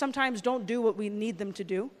bishops sometimes don't do what we need them to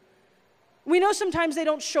do. We know sometimes they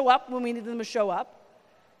don't show up when we need them to show up.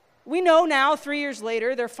 We know now, 3 years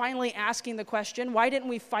later, they're finally asking the question, why didn't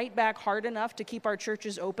we fight back hard enough to keep our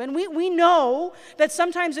churches open? We know that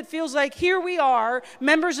sometimes it feels like here we are,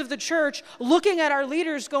 members of the church, looking at our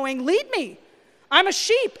leaders going, lead me. I'm a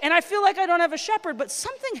sheep, and I feel like I don't have a shepherd. But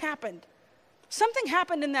something happened. Something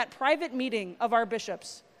happened in that private meeting of our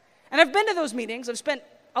bishops. And I've been to those meetings. I've spent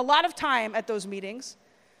a lot of time at those meetings.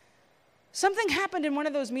 Something happened in one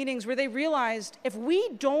of those meetings where they realized if we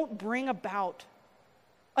don't bring about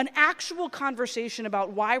an actual conversation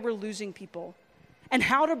about why we're losing people and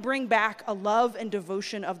how to bring back a love and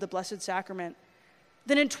devotion of the Blessed Sacrament,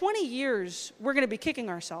 then in 20 years, we're going to be kicking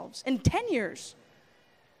ourselves. In 10 years,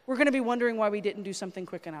 we're going to be wondering why we didn't do something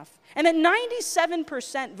quick enough. And that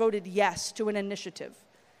 97% voted yes to an initiative.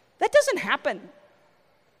 That doesn't happen.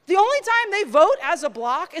 The only time they vote as a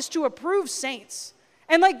block is to approve saints.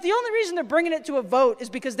 And the only reason they're bringing it to a vote is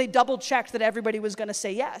because they double-checked that everybody was going to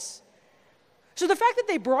say yes. So the fact that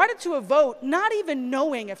they brought it to a vote, not even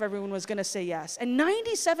knowing if everyone was going to say yes, and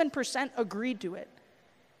 97% agreed to it,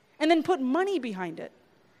 and then put money behind it,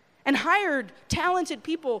 and hired talented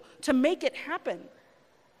people to make it happen.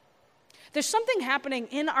 There's something happening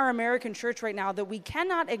in our American church right now that we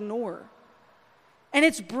cannot ignore. And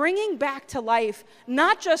it's bringing back to life,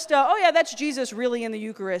 not just, oh yeah, that's Jesus really in the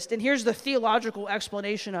Eucharist, and here's the theological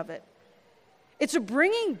explanation of it. It's a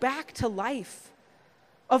bringing back to life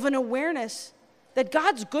of an awareness that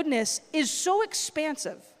God's goodness is so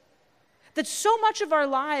expansive, that so much of our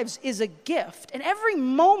lives is a gift, and every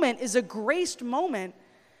moment is a graced moment,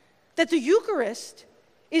 that the Eucharist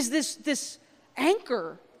is this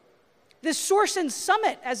anchor, this source and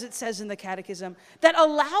summit, as it says in the Catechism, that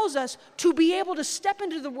allows us to be able to step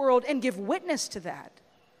into the world and give witness to that.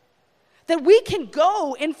 That we can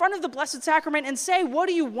go in front of the Blessed Sacrament and say, what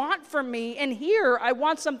do you want from me? And here, I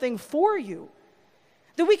want something for you.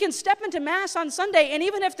 That we can step into Mass on Sunday, and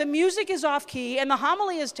even if the music is off key and the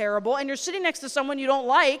homily is terrible and you're sitting next to someone you don't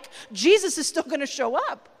like, Jesus is still going to show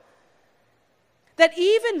up. That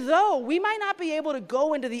even though we might not be able to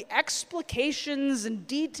go into the explications and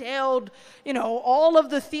detailed, all of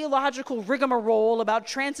the theological rigmarole about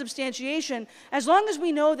transubstantiation, as long as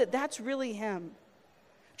we know that that's really him,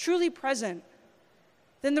 truly present,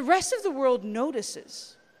 then the rest of the world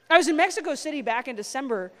notices. I was in Mexico City back in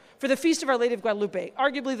December for the Feast of Our Lady of Guadalupe.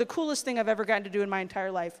 Arguably the coolest thing I've ever gotten to do in my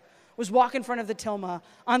entire life was walk in front of the tilma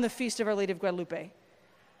on the Feast of Our Lady of Guadalupe.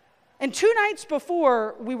 And 2 nights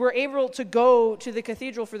before we were able to go to the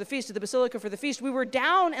cathedral for the feast, to the basilica for the feast, we were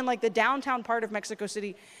down in the downtown part of Mexico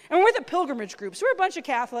City, and we're with a pilgrimage group. So we're a bunch of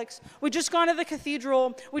Catholics. We'd just gone to the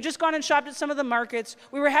cathedral. We'd just gone and shopped at some of the markets.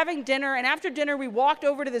 We were having dinner, and after dinner, we walked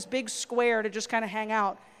over to this big square to just kind of hang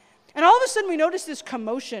out. And all of a sudden, we noticed this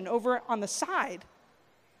commotion over on the side.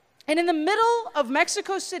 And in the middle of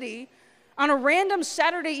Mexico City, on a random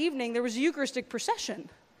Saturday evening, there was a Eucharistic procession.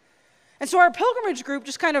 And so our pilgrimage group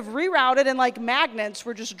just kind of rerouted, and like magnets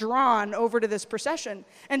were just drawn over to this procession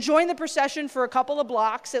and joined the procession for a couple of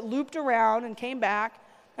blocks. It looped around and came back.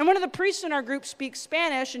 And one of the priests in our group speaks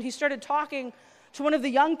Spanish, and he started talking to one of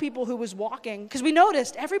the young people who was walking, because we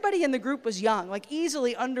noticed everybody in the group was young,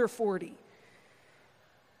 easily under 40.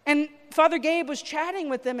 And Father Gabe was chatting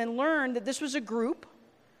with them and learned that this was a group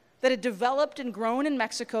that had developed and grown in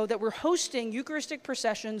Mexico that were hosting Eucharistic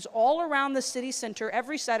processions all around the city center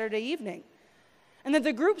every Saturday evening. And that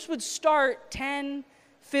the groups would start 10,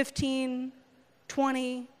 15,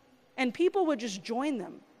 20, and people would just join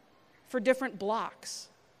them for different blocks.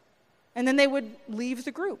 And then they would leave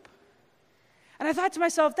the group. And I thought to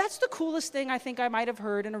myself, that's the coolest thing I think I might have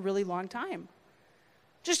heard in a really long time.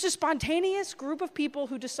 Just a spontaneous group of people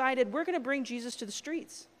who decided, we're going to bring Jesus to the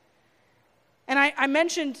streets. And I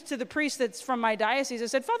mentioned to the priest that's from my diocese, I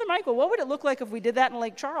said, Father Michael, what would it look like if we did that in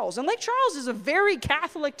Lake Charles? And Lake Charles is a very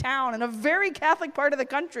Catholic town and a very Catholic part of the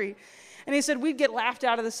country. And he said, we'd get laughed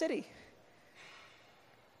out of the city.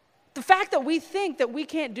 The fact that we think that we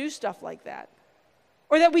can't do stuff like that,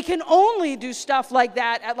 or that we can only do stuff like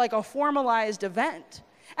that at a formalized event.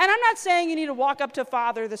 And I'm not saying you need to walk up to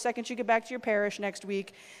Father the second you get back to your parish next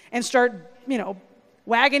week and start,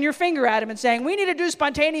 wagging your finger at him and saying, we need to do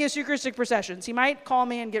spontaneous Eucharistic processions. He might call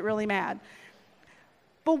me and get really mad.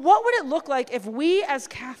 But what would it look like if we as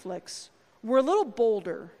Catholics were a little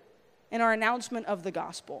bolder in our announcement of the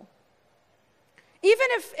gospel? Even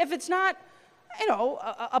if it's not,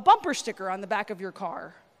 a bumper sticker on the back of your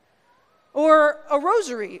car, or a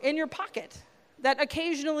rosary in your pocket that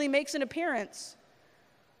occasionally makes an appearance,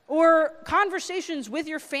 or conversations with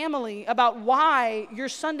your family about why your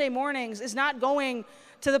Sunday mornings is not going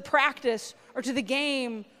to the practice or to the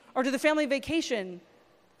game or to the family vacation,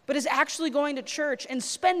 but is actually going to church and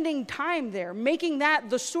spending time there, making that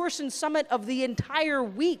the source and summit of the entire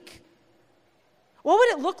week. What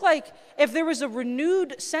would it look like if there was a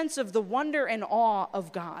renewed sense of the wonder and awe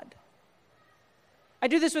of God? I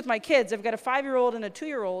do this with my kids. I've got a 5-year-old and a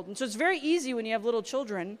 2-year-old, and so it's very easy when you have little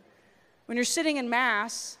children, when you're sitting in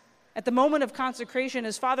Mass, at the moment of consecration,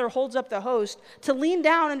 as Father holds up the host, to lean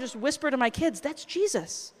down and just whisper to my kids, "That's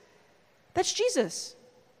Jesus. That's Jesus."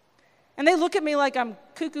 And they look at me like I'm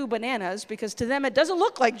cuckoo bananas, because to them it doesn't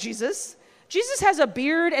look like Jesus. Jesus has a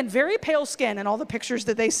beard and very pale skin in all the pictures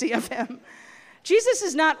that they see of him. Jesus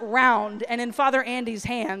is not round and in Father Andy's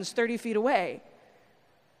hands 30 feet away.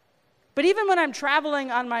 But even when I'm traveling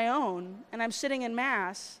on my own and I'm sitting in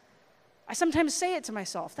Mass, I sometimes say it to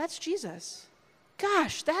myself, "That's Jesus.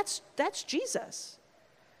 Gosh, that's Jesus."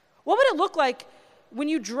 What would it look like when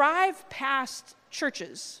you drive past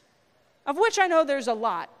churches, of which I know there's a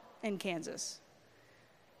lot in Kansas?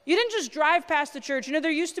 You didn't just drive past the church.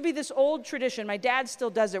 There used to be this old tradition, my dad still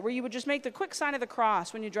does it, where you would just make the quick sign of the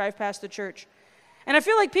cross when you drive past the church. And I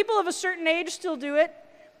feel like people of a certain age still do it,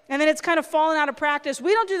 and then it's kind of fallen out of practice.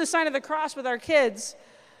 We don't do the sign of the cross with our kids.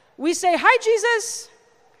 We say, "Hi, Jesus,"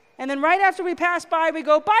 and then right after we pass by, we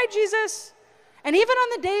go, "Bye, Jesus." And even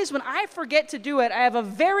on the days when I forget to do it, I have a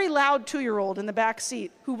very loud 2-year-old in the back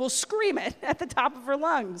seat who will scream it at the top of her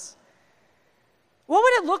lungs. What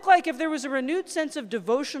would it look like if there was a renewed sense of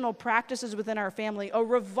devotional practices within our family, a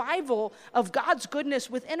revival of God's goodness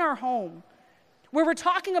within our home, where we're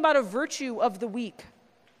talking about a virtue of the week,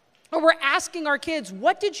 or we're asking our kids,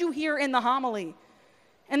 "What did you hear in the homily?"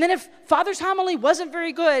 And then if Father's homily wasn't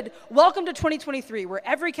very good, welcome to 2023, where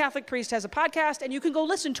every Catholic priest has a podcast and you can go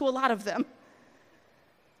listen to a lot of them.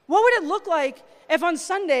 What would it look like if on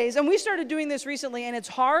Sundays, and we started doing this recently, and it's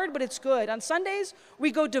hard, but it's good. On Sundays,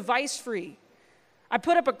 we go device-free. I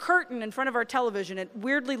put up a curtain in front of our television. It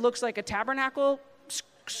weirdly looks like a tabernacle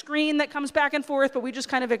screen that comes back and forth, but we just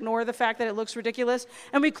kind of ignore the fact that it looks ridiculous.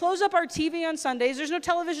 And we close up our TV on Sundays. There's no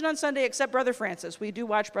television on Sunday except Brother Francis. We do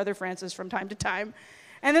watch Brother Francis from time to time.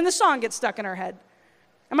 And then the song gets stuck in our head.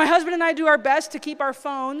 And my husband and I do our best to keep our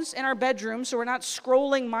phones in our bedroom so we're not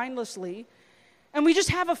scrolling mindlessly. And we just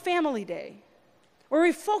have a family day where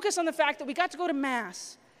we focus on the fact that we got to go to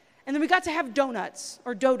Mass, and then we got to have donuts,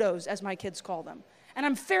 or dodos, as my kids call them. And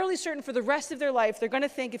I'm fairly certain for the rest of their life, they're going to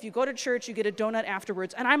think if you go to church, you get a donut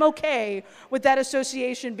afterwards. And I'm okay with that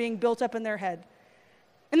association being built up in their head.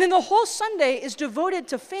 And then the whole Sunday is devoted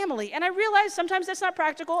to family. And I realize sometimes that's not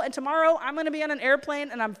practical. And tomorrow I'm going to be on an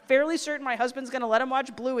airplane, and I'm fairly certain my husband's going to let him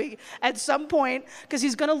watch Bluey at some point because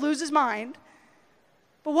he's going to lose his mind.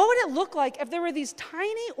 But what would it look like if there were these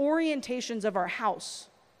tiny orientations of our house?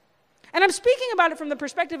 And I'm speaking about it from the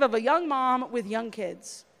perspective of a young mom with young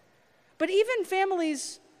kids. But even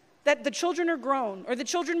families that the children are grown, or the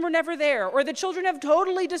children were never there, or the children have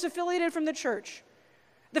totally disaffiliated from the church.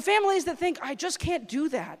 The families that think, "I just can't do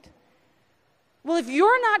that." Well, if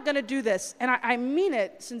you're not going to do this, and I mean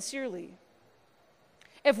it sincerely,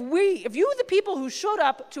 if you, the people who showed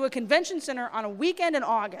up to a convention center on a weekend in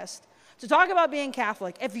August to talk about being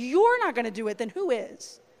Catholic, if you're not going to do it, then who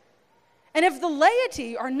is? And if the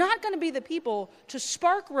laity are not going to be the people to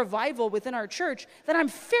spark revival within our church, then I'm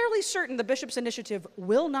fairly certain the bishop's initiative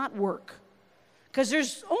will not work, because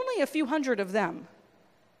there's only a few hundred of them.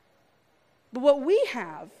 But what we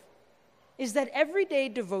have is that everyday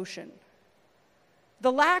devotion,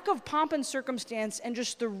 the lack of pomp and circumstance, and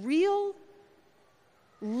just the real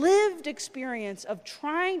lived experience of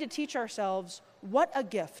trying to teach ourselves what a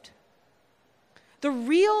gift. The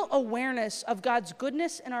real awareness of God's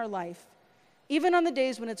goodness in our life, even on the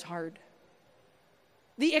days when it's hard.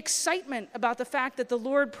 The excitement about the fact that the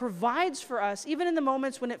Lord provides for us, even in the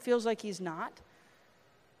moments when it feels like He's not.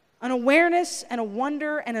 An awareness and a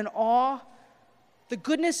wonder and an awe, the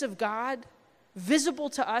goodness of God visible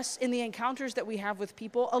to us in the encounters that we have with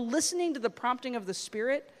people, a listening to the prompting of the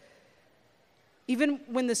Spirit, even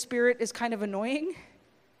when the Spirit is kind of annoying.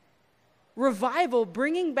 Revival,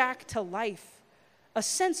 bringing back to life a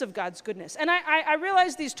sense of God's goodness. And I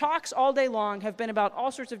realize these talks all day long have been about all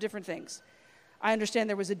sorts of different things. I understand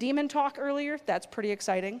there was a demon talk earlier. That's pretty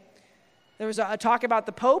exciting. There was a talk about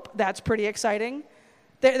the Pope. That's pretty exciting.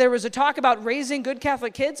 There was a talk about raising good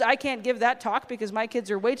Catholic kids. I can't give that talk because my kids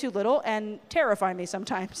are way too little and terrify me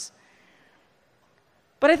sometimes.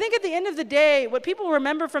 But I think at the end of the day, what people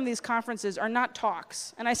remember from these conferences are not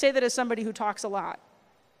talks. And I say that as somebody who talks a lot.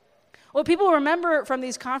 What people remember from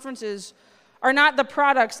these conferences are not the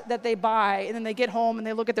products that they buy, and then they get home and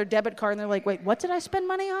they look at their debit card and they're like, wait, what did I spend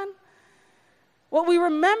money on? What we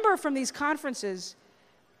remember from these conferences,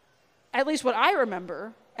 at least what I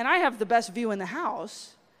remember, and I have the best view in the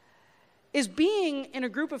house, is being in a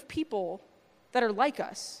group of people that are like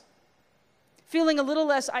us, feeling a little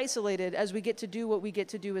less isolated as we get to do what we get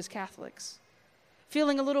to do as Catholics,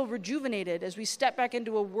 feeling a little rejuvenated as we step back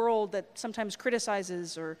into a world that sometimes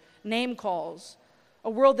criticizes or name calls, a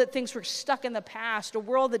world that thinks we're stuck in the past, a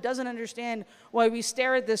world that doesn't understand why we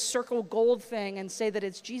stare at this circle gold thing and say that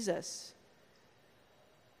it's Jesus.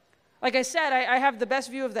 Like I said, I have the best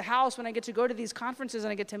view of the house when I get to go to these conferences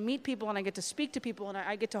and I get to meet people and I get to speak to people and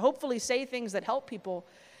I get to hopefully say things that help people.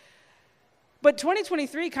 But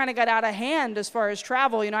 2023 kind of got out of hand as far as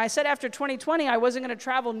travel. You know, I said after 2020 I wasn't going to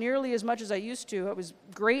travel nearly as much as I used to. I was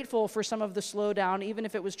grateful for some of the slowdown, even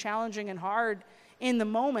if it was challenging and hard in the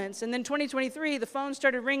moments. And then 2023, the phone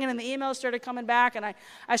started ringing and the emails started coming back, and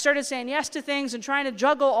I started saying yes to things and trying to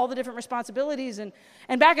juggle all the different responsibilities. And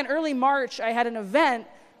back in early March, I had an event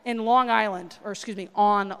in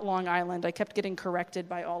on Long Island. I kept getting corrected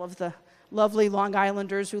by all of the lovely Long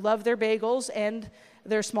Islanders who love their bagels and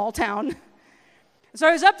their small town. So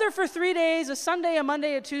I was up there for 3 days, a Sunday, a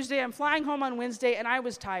Monday, a Tuesday. I'm flying home on Wednesday, and I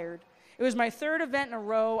was tired. It was my third event in a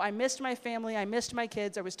row. I missed my family. I missed my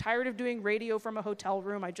kids. I was tired of doing radio from a hotel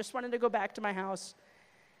room. I just wanted to go back to my house.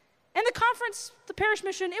 And the conference, the parish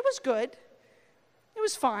mission, it was good. It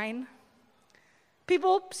was fine.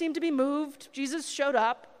 People seemed to be moved. Jesus showed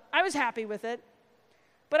up. I was happy with it,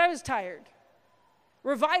 but I was tired.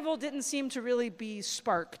 Revival didn't seem to really be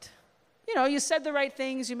sparked. You know, you said the right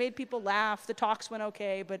things, you made people laugh, the talks went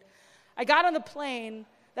okay, but I got on the plane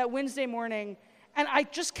that Wednesday morning, and I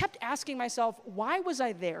just kept asking myself, why was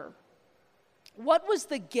I there? What was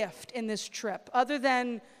the gift in this trip, other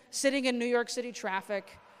than sitting in New York City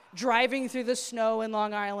traffic, driving through the snow in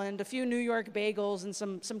Long Island, a few New York bagels, and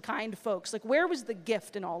some kind folks? Like, where was the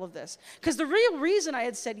gift in all of this? Because the real reason I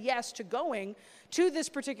had said yes to going to this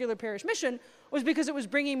particular parish mission was because it was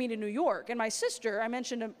bringing me to New York. And my sister, I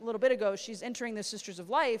mentioned a little bit ago, she's entering the Sisters of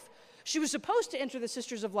Life. She was supposed to enter the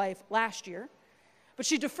Sisters of Life last year, but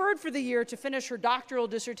she deferred for the year to finish her doctoral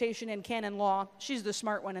dissertation in canon law. She's the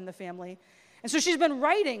smart one in the family. And so she's been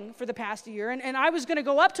writing for the past year, and I was going to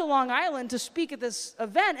go up to Long Island to speak at this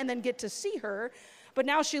event and then get to see her, but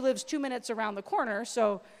now she lives 2 minutes around the corner,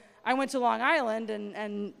 so I went to Long Island,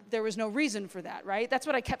 and there was no reason for that, right? That's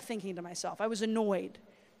what I kept thinking to myself. I was annoyed.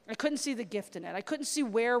 I couldn't see the gift in it. I couldn't see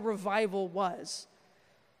where revival was.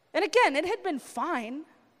 And again, it had been fine,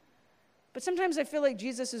 but sometimes I feel like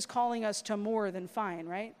Jesus is calling us to more than fine,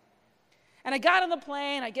 right? And I got on the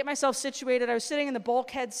plane, I get myself situated. I was sitting in the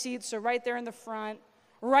bulkhead seat, so right there in the front.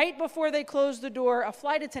 Right before they closed the door, a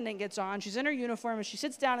flight attendant gets on. She's in her uniform, and she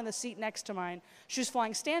sits down in the seat next to mine. She was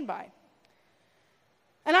flying standby.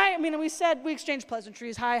 And we exchanged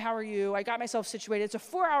pleasantries. Hi, how are you? I got myself situated. It's a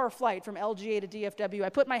 4-hour flight from LGA to DFW. I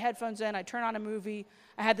put my headphones in. I turn on a movie.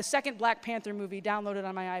 I had the second Black Panther movie downloaded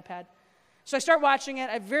on my iPad. So I start watching it.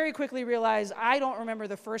 I very quickly realize I don't remember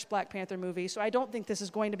the first Black Panther movie, so I don't think this is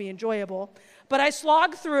going to be enjoyable. But I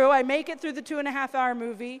slog through. I make it through the 2.5-hour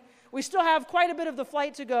movie. We still have quite a bit of the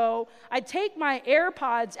flight to go. I take my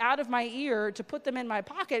AirPods out of my ear to put them in my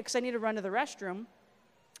pocket because I need to run to the restroom.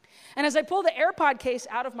 And as I pull the AirPod case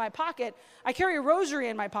out of my pocket, I carry a rosary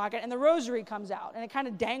in my pocket, and the rosary comes out, and it kind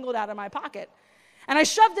of dangled out of my pocket. And I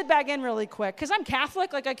shoved it back in really quick, because I'm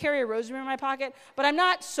Catholic, like I carry a rosary in my pocket, but I'm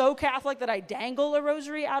not so Catholic that I dangle a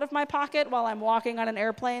rosary out of my pocket while I'm walking on an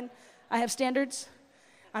airplane. I have standards.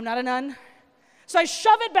 I'm not a nun. So I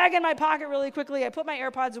shove it back in my pocket really quickly. I put my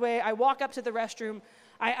AirPods away. I walk up to the restroom.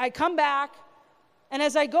 I come back. And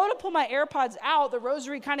as I go to pull my AirPods out, the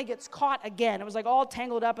rosary kind of gets caught again. It was like all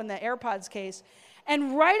tangled up in the AirPods case.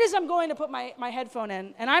 And right as I'm going to put my headphone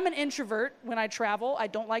in, and I'm an introvert when I travel. I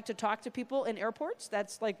don't like to talk to people in airports.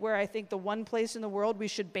 That's like where I think the one place in the world we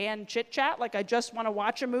should ban chit-chat. Like, I just want to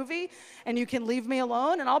watch a movie, and you can leave me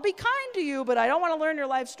alone, and I'll be kind to you, but I don't want to learn your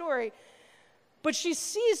life story. But she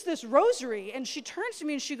sees this rosary, and she turns to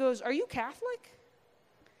me and she goes, "Are you Catholic?"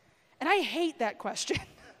 And I hate that question.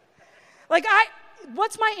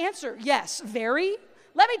 What's my answer? Yes, very.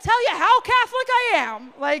 Let me tell you how Catholic I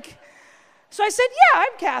am. So I said, "Yeah,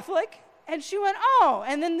 I'm Catholic." And she went, "Oh."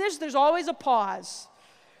 And then there's always a pause.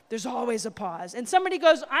 There's always a pause. And somebody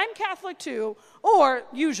goes, "I'm Catholic too," or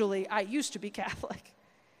usually, "I used to be Catholic."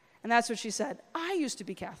 And that's what she said. I used to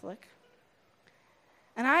be Catholic.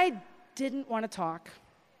 And I didn't want to talk.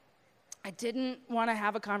 I didn't want to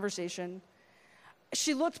have a conversation.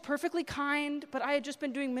 She looked perfectly kind, but I had just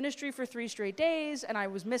been doing ministry for 3 straight days, and I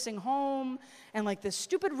was missing home, and like this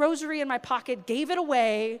stupid rosary in my pocket gave it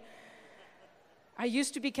away. I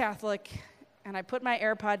used to be Catholic, and I put my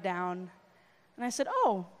AirPod down, and I said,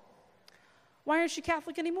 "Oh, why aren't you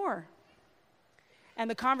Catholic anymore?" And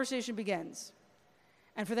the conversation begins.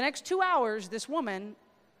 And for the next 2 hours, this woman,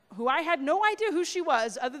 who I had no idea who she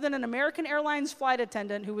was, other than an American Airlines flight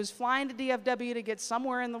attendant who was flying to DFW to get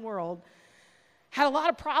somewhere in the world, had a lot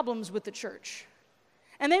of problems with the church.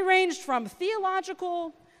 And they ranged from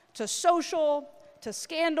theological to social to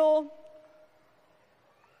scandal.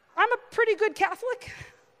 I'm a pretty good Catholic.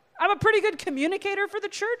 I'm a pretty good communicator for the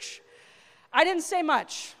church. I didn't say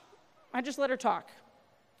much. I just let her talk.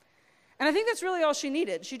 And I think that's really all she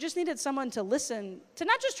needed. She just needed someone to listen to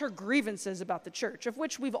not just her grievances about the church, of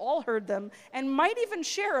which we've all heard them and might even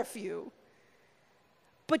share a few,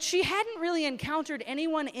 but she hadn't really encountered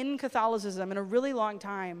anyone in Catholicism in a really long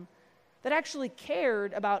time that actually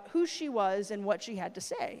cared about who she was and what she had to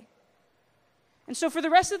say. And so for the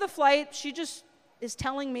rest of the flight, she just is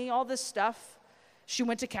telling me all this stuff. She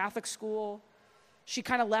went to Catholic school. She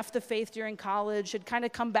kind of left the faith during college, had kind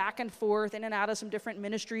of come back and forth in and out of some different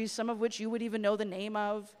ministries, some of which you would even know the name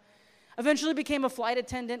of. Eventually became a flight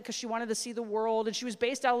attendant because she wanted to see the world, and she was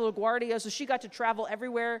based out of LaGuardia, so she got to travel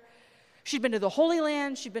everywhere. She'd been to the Holy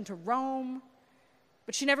Land, she'd been to Rome,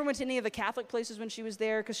 but she never went to any of the Catholic places when she was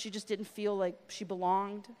there because she just didn't feel like she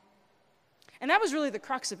belonged. And that was really the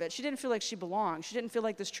crux of it. She didn't feel like she belonged. She didn't feel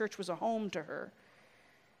like this church was a home to her.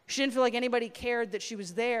 She didn't feel like anybody cared that she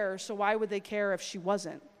was there, so why would they care if she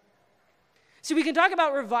wasn't? See, we can talk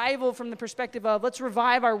about revival from the perspective of let's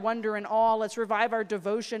revive our wonder and awe, let's revive our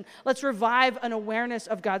devotion, let's revive an awareness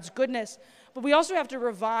of God's goodness, but we also have to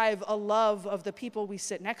revive a love of the people we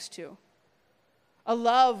sit next to. A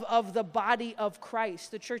love of the body of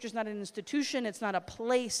Christ. The church is not an institution, it's not a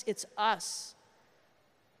place, it's us.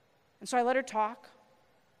 And so I let her talk.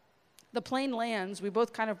 The plane lands. We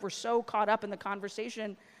both kind of were so caught up in the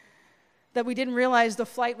conversation that we didn't realize the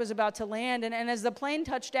flight was about to land. And as the plane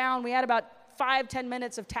touched down, we had about 5-10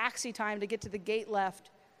 minutes of taxi time to get to the gate left.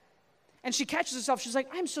 And she catches herself. She's like,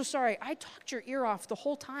 "I'm so sorry. I talked your ear off the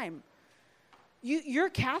whole time. You're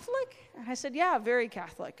Catholic?" And I said, "Yeah, very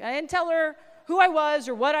Catholic." I didn't tell her who I was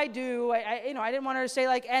or what I do. I didn't want her to say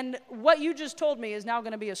like, "And what you just told me is now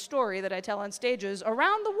going to be a story that I tell on stages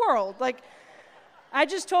around the world." Like, I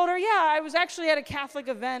just told her, "Yeah, I was actually at a Catholic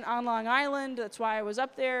event on Long Island. That's why I was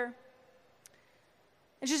up there."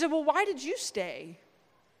 And she said, "Well, why did you stay?"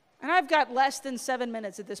 And I've got less than 7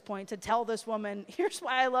 minutes at this point to tell this woman, here's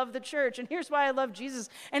why I love the church, and here's why I love Jesus,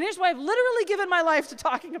 and here's why I've literally given my life to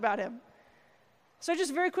talking about him. So I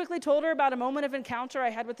just very quickly told her about a moment of encounter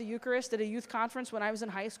I had with the Eucharist at a youth conference when I was in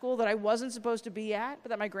high school that I wasn't supposed to be at, but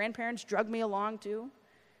that my grandparents drugged me along to.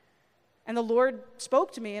 And the Lord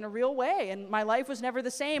spoke to me in a real way, and my life was never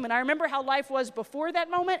the same. And I remember how life was before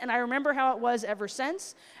that moment, and I remember how it was ever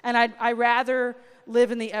since, and I rather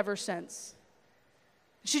live in the ever since.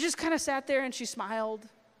 She just kind of sat there and she smiled.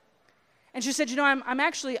 And she said,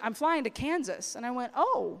 I'm flying to Kansas. And I went,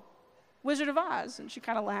 "Oh, Wizard of Oz." And she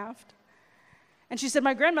kind of laughed. And she said,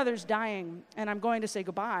 "My grandmother's dying, and I'm going to say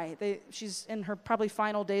goodbye. She's in her probably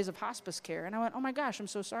final days of hospice care." And I went, "Oh my gosh, I'm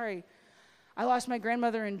so sorry. I lost my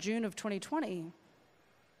grandmother in June of 2020.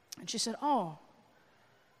 And she said, "Oh,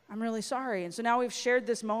 I'm really sorry." And so now we've shared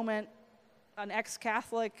this moment, an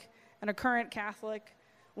ex-Catholic and a current Catholic,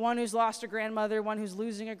 one who's lost a grandmother, one who's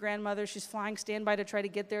losing a grandmother. She's flying standby to try to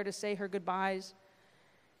get there to say her goodbyes.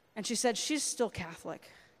 And she said, she's still Catholic,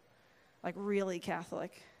 like really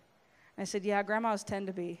Catholic. And I said, "Yeah, grandmas tend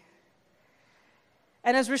to be."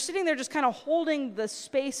 And as we're sitting there just kind of holding the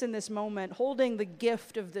space in this moment, holding the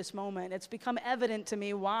gift of this moment, it's become evident to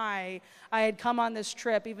me why I had come on this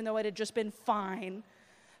trip, even though it had just been fine.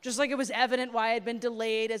 Just like it was evident why I had been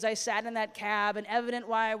delayed as I sat in that cab, and evident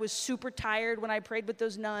why I was super tired when I prayed with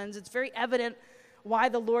those nuns. It's very evident why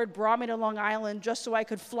the Lord brought me to Long Island just so I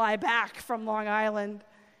could fly back from Long Island.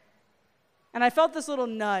 And I felt this little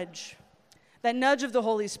nudge, that nudge of the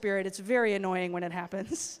Holy Spirit. It's very annoying when it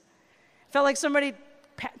happens. It felt like somebody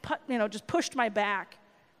just pushed my back.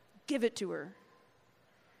 "Give it to her."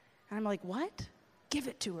 And I'm like, "What? Give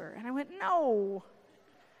it to her?" And I went, "No,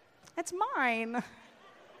 that's mine."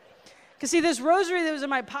 Because see, this rosary that was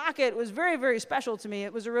in my pocket was very, very special to me.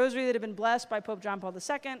 It was a rosary that had been blessed by Pope John Paul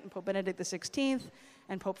II and Pope Benedict XVI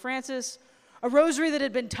and Pope Francis. A rosary that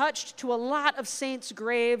had been touched to a lot of saints'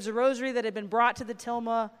 graves. A rosary that had been brought to the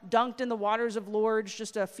Tilma, dunked in the waters of Lourdes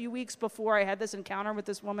just a few weeks before I had this encounter with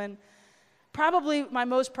this woman. Probably my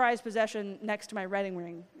most prized possession next to my wedding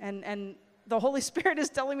ring. And the Holy Spirit is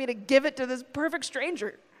telling me to give it to this perfect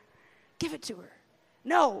stranger. Give it to her.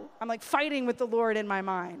 No, I'm like fighting with the Lord in my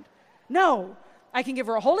mind. No, I can give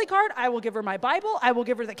her a holy card. I will give her my Bible. I will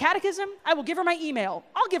give her the catechism. I will give her my email.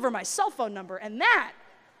 I'll give her my cell phone number. And that,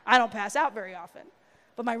 I don't pass out very often.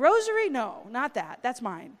 But my rosary, no, not that. That's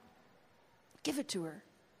mine. Give it to her.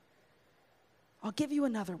 I'll give you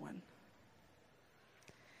another one.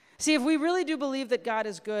 See, if we really do believe that God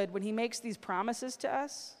is good, when he makes these promises to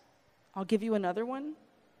us, I'll give you another one,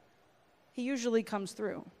 he usually comes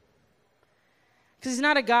through. Because he's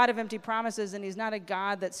not a God of empty promises, and he's not a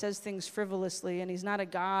God that says things frivolously, and he's not a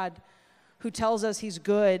God who tells us he's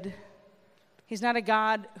good. He's not a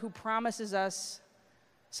God who promises us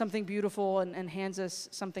something beautiful and hands us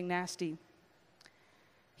something nasty.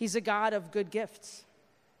 He's a God of good gifts.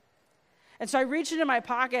 And so I reached into my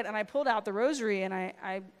pocket and I pulled out the rosary and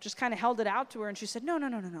I just kind of held it out to her, and she said, no.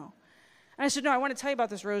 And I said, no, I want to tell you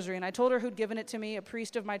about this rosary. And I told her who'd given it to me, a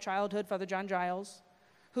priest of my childhood, Father John Giles,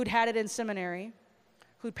 who'd had it in seminary,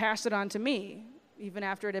 who'd passed it on to me, even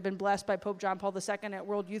after it had been blessed by Pope John Paul II at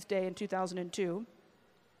World Youth Day in 2002.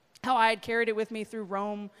 How I had carried it with me through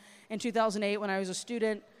Rome in 2008 when I was a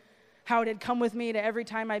student. How it had come with me to every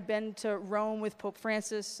time I'd been to Rome with Pope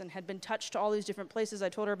Francis and had been touched to all these different places. I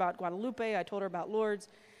told her about Guadalupe. I told her about Lourdes.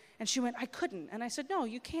 And she went, I couldn't. And I said, no,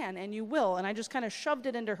 you can and you will. And I just kind of shoved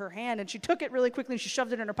it into her hand, and she took it really quickly and she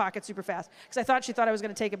shoved it in her pocket super fast because I thought she thought I was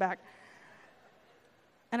going to take it back.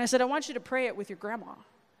 And I said, I want you to pray it with your grandma.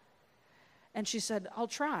 And she said, I'll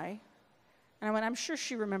try. And I went, I'm sure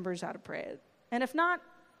she remembers how to pray it. And if not,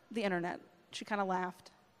 the internet. She kind of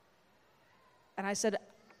laughed. And I said,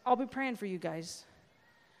 I'll be praying for you guys.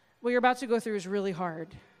 What you're about to go through is really hard,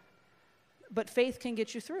 but faith can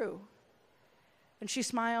get you through. And she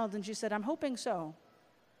smiled and she said, I'm hoping so.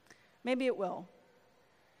 Maybe it will.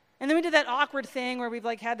 And then we did that awkward thing where we've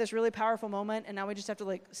had this really powerful moment, and now we just have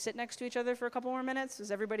to sit next to each other for a couple more minutes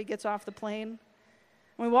as everybody gets off the plane.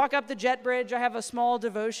 When we walk up the jet bridge, I have a small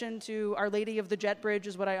devotion to Our Lady of the Jet Bridge,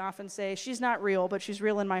 is what I often say. She's not real, but she's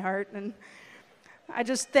real in my heart. And I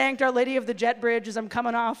just thanked Our Lady of the Jet Bridge as I'm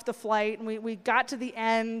coming off the flight, and we got to the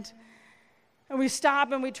end, and we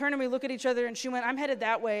stop, and we turn, and we look at each other, and she went, I'm headed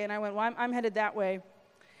that way, and I went, well, I'm headed that way.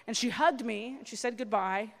 And she hugged me, and she said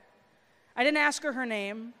goodbye. I didn't ask her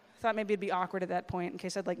name. I thought maybe it'd be awkward at that point in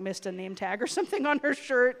case I'd missed a name tag or something on her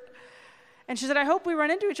shirt. And she said, I hope we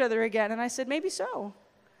run into each other again. And I said, maybe so.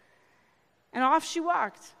 And off she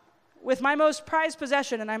walked with my most prized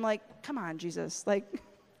possession, and I'm like, come on, Jesus,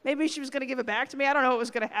 maybe she was going to give it back to me. I don't know what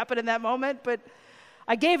was going to happen in that moment, but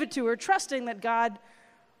I gave it to her, trusting that God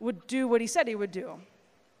would do what he said he would do.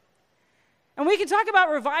 And we can talk about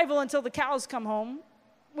revival until the cows come home.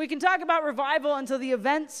 We can talk about revival until the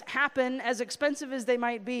events happen, as expensive as they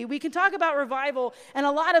might be. We can talk about revival in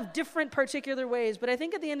a lot of different particular ways, but I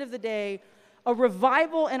think at the end of the day, a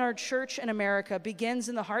revival in our church in America begins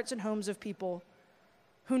in the hearts and homes of people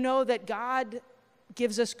who know that God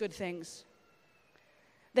gives us good things,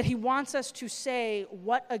 that he wants us to say,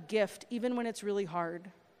 what a gift, even when it's really hard.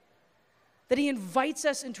 That he invites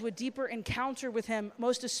us into a deeper encounter with him,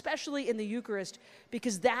 most especially in the Eucharist,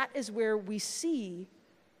 because that is where we see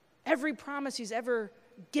every promise he's ever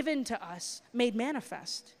given to us made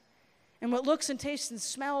manifest. And what looks and tastes and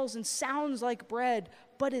smells and sounds like bread,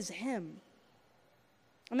 but is him.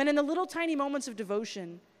 And then in the little tiny moments of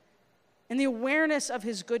devotion, in the awareness of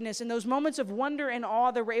his goodness, in those moments of wonder and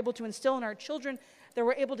awe that we're able to instill in our children, that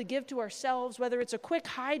we're able to give to ourselves, whether it's a quick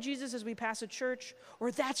hi Jesus as we pass a church,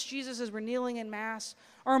 or that's Jesus as we're kneeling in Mass,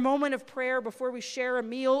 or a moment of prayer before we share a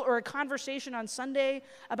meal, or a conversation on Sunday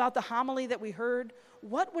about the homily that we heard,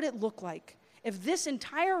 what would it look like if this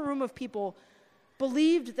entire room of people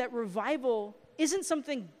believed that revival isn't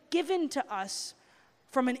something given to us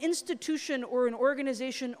from an institution or an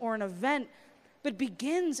organization or an event, but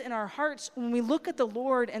begins in our hearts when we look at the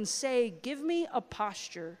Lord and say, give me a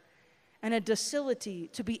posture and a docility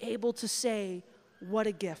to be able to say, what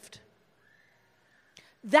a gift.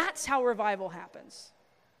 That's how revival happens.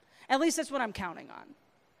 At least that's what I'm counting on.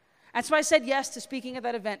 That's why I said yes to speaking at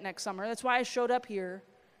that event next summer. That's why I showed up here.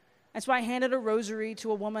 That's why I handed a rosary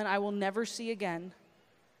to a woman I will never see again.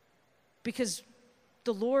 Because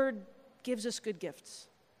the Lord gives us good gifts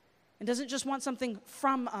and doesn't just want something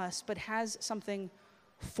from us, but has something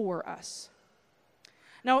for us.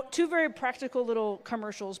 Now, two very practical little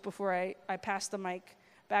commercials before I pass the mic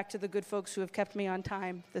back to the good folks who have kept me on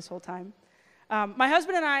time this whole time. My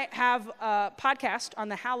husband and I have a podcast on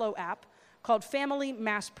the Hallow app called Family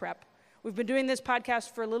Mass Prep. We've been doing this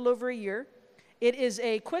podcast for a little over a year, It is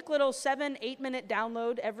a quick little 7-8 minute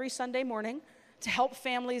download every Sunday morning to help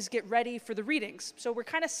families get ready for the readings. So we're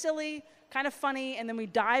kind of silly, kind of funny, and then we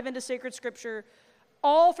dive into sacred scripture,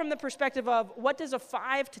 all from the perspective of what does a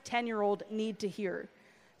 5 to 10-year-old need to hear,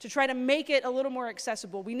 to try to make it a little more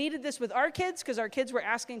accessible. We needed this with our kids because our kids were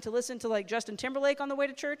asking to listen to like Justin Timberlake on the way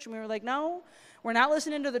to church, and we were like, no, we're not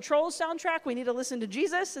listening to the Trolls soundtrack. We need to listen to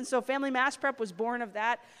Jesus. And so Family Mass Prep was born of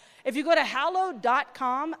that. If you go to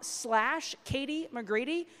hallow.com/Katie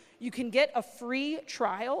McGrady, you can get a free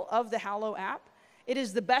trial of the Hallow app. It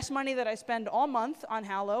is the best money that I spend all month on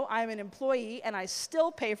Hallow. I'm an employee, and I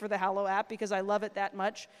still pay for the Hallow app because I love it that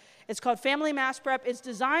much. It's called Family Mass Prep. It's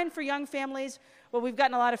designed for young families, but we've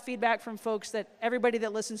gotten a lot of feedback from folks that everybody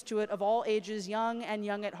that listens to it, of all ages, young and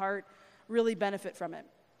young at heart, really benefit from it.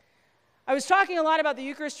 I was talking a lot about the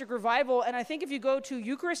Eucharistic Revival, and I think if you go to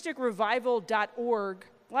eucharisticrevival.org,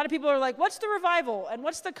 a lot of people are like, what's the revival, and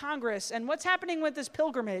what's the Congress, and what's happening with this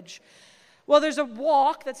pilgrimage? Well, there's a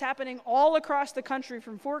walk that's happening all across the country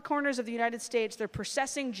from 4 corners of the United States. They're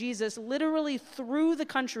processing Jesus literally through the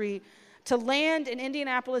country to land in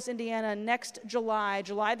Indianapolis, Indiana next July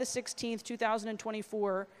the 16th,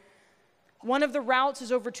 2024. One of the routes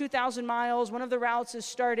is over 2,000 miles. One of the routes is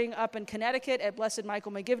starting up in Connecticut at Blessed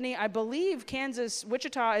Michael McGivney. I believe Kansas,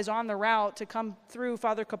 Wichita is on the route to come through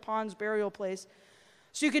Father Capon's burial place.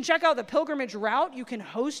 So you can check out the pilgrimage route. You can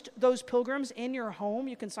host those pilgrims in your home.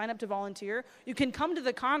 You can sign up to volunteer. You can come to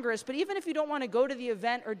the Congress, but even if you don't want to go to the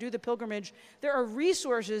event or do the pilgrimage, there are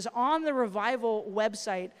resources on the Revival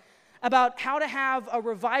website about how to have a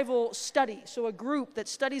revival study, so a group that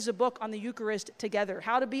studies a book on the Eucharist together,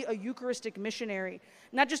 how to be a Eucharistic missionary,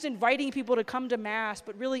 not just inviting people to come to Mass,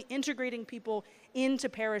 but really integrating people into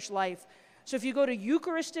parish life. So if you go to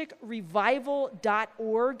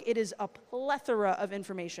eucharisticrevival.org, it is a plethora of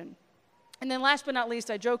information. And then last but not least,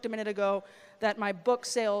 I joked a minute ago that my book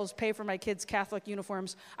sales pay for my kids' Catholic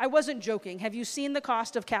uniforms. I wasn't joking. Have you seen the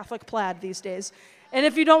cost of Catholic plaid these days? And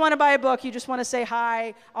if you don't want to buy a book, you just want to say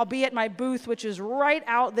hi, I'll be at my booth, which is right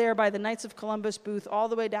out there by the Knights of Columbus booth, all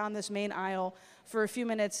the way down this main aisle for a few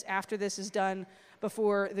minutes after this is done,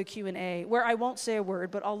 before the Q&A, where I won't say a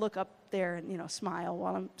word, but I'll look up there and, smile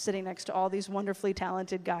while I'm sitting next to all these wonderfully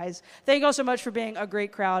talented guys. Thank you all so much for being a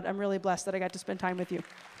great crowd. I'm really blessed that I got to spend time with you.